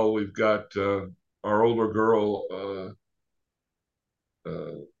doing well. We've got our older girl,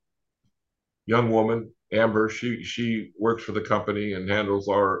 young woman, Amber. She works for the company and handles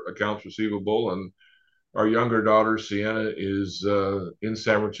our accounts receivable, and our younger daughter, Sienna, is in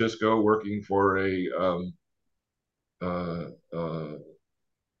San Francisco working for uh, uh,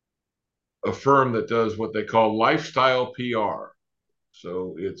 a firm that does what they call lifestyle PR.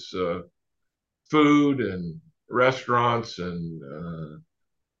 So it's food and restaurants and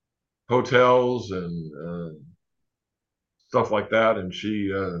hotels and stuff like that. And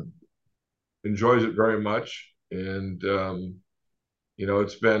she enjoys it very much. And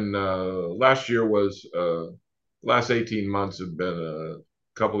it's been last year was last 18 months have been a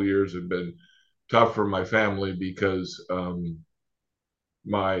couple years have been tough for my family because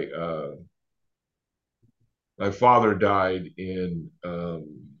my my father died in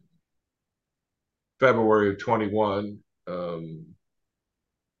February of 21.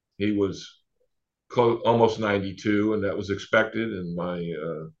 He was almost 92, and that was expected. And my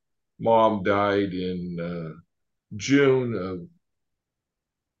mom died in June of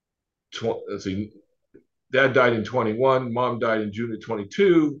let's see, Dad died in 21, Mom died in June of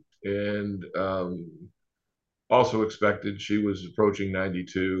 22, and also expected. She was approaching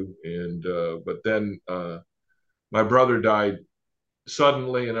 92, and but then my brother died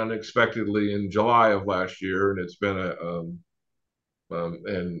suddenly and unexpectedly in July of last year, and it's been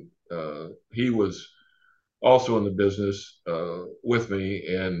and he was also in the business with me,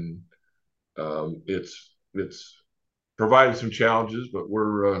 and it's provided some challenges, but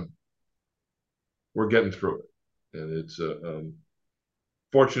we're getting through it, and it's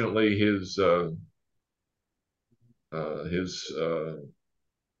fortunately his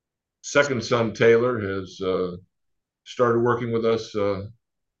second son Taylor has started working with us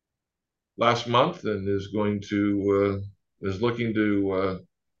last month and is looking to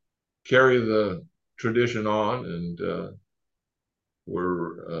carry the tradition on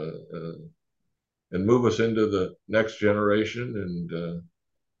we're and move us into the next generation. And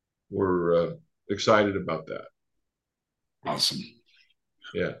we're excited about that. Awesome.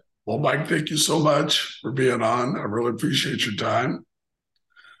 Yeah. Well, Mike, thank you so much for being on. I really appreciate your time.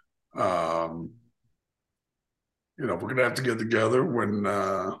 Um, we're gonna have to get together when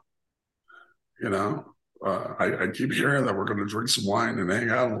you know. I keep hearing that we're going to drink some wine and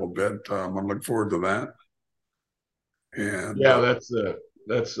hang out a little bit. I look forward to that. And Yeah, that's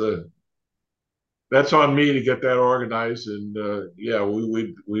that's on me to get that organized. And yeah,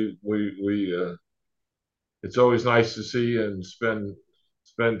 it's always nice to see you and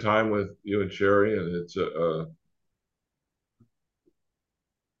spend time with you and Sherry. And it's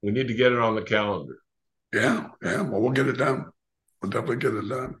we need to get it on the calendar. yeah, yeah. Well, we'll get it done. We'll definitely get it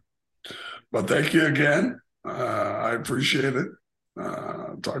done. But thank you again. I appreciate it.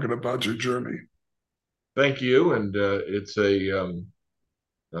 Talking about your journey. Thank you. And it's a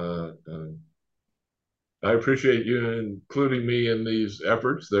I appreciate you including me in these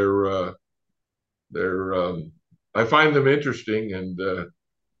efforts. They're I find them interesting, and uh,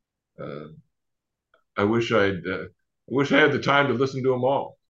 I wish I had the time to listen to them all.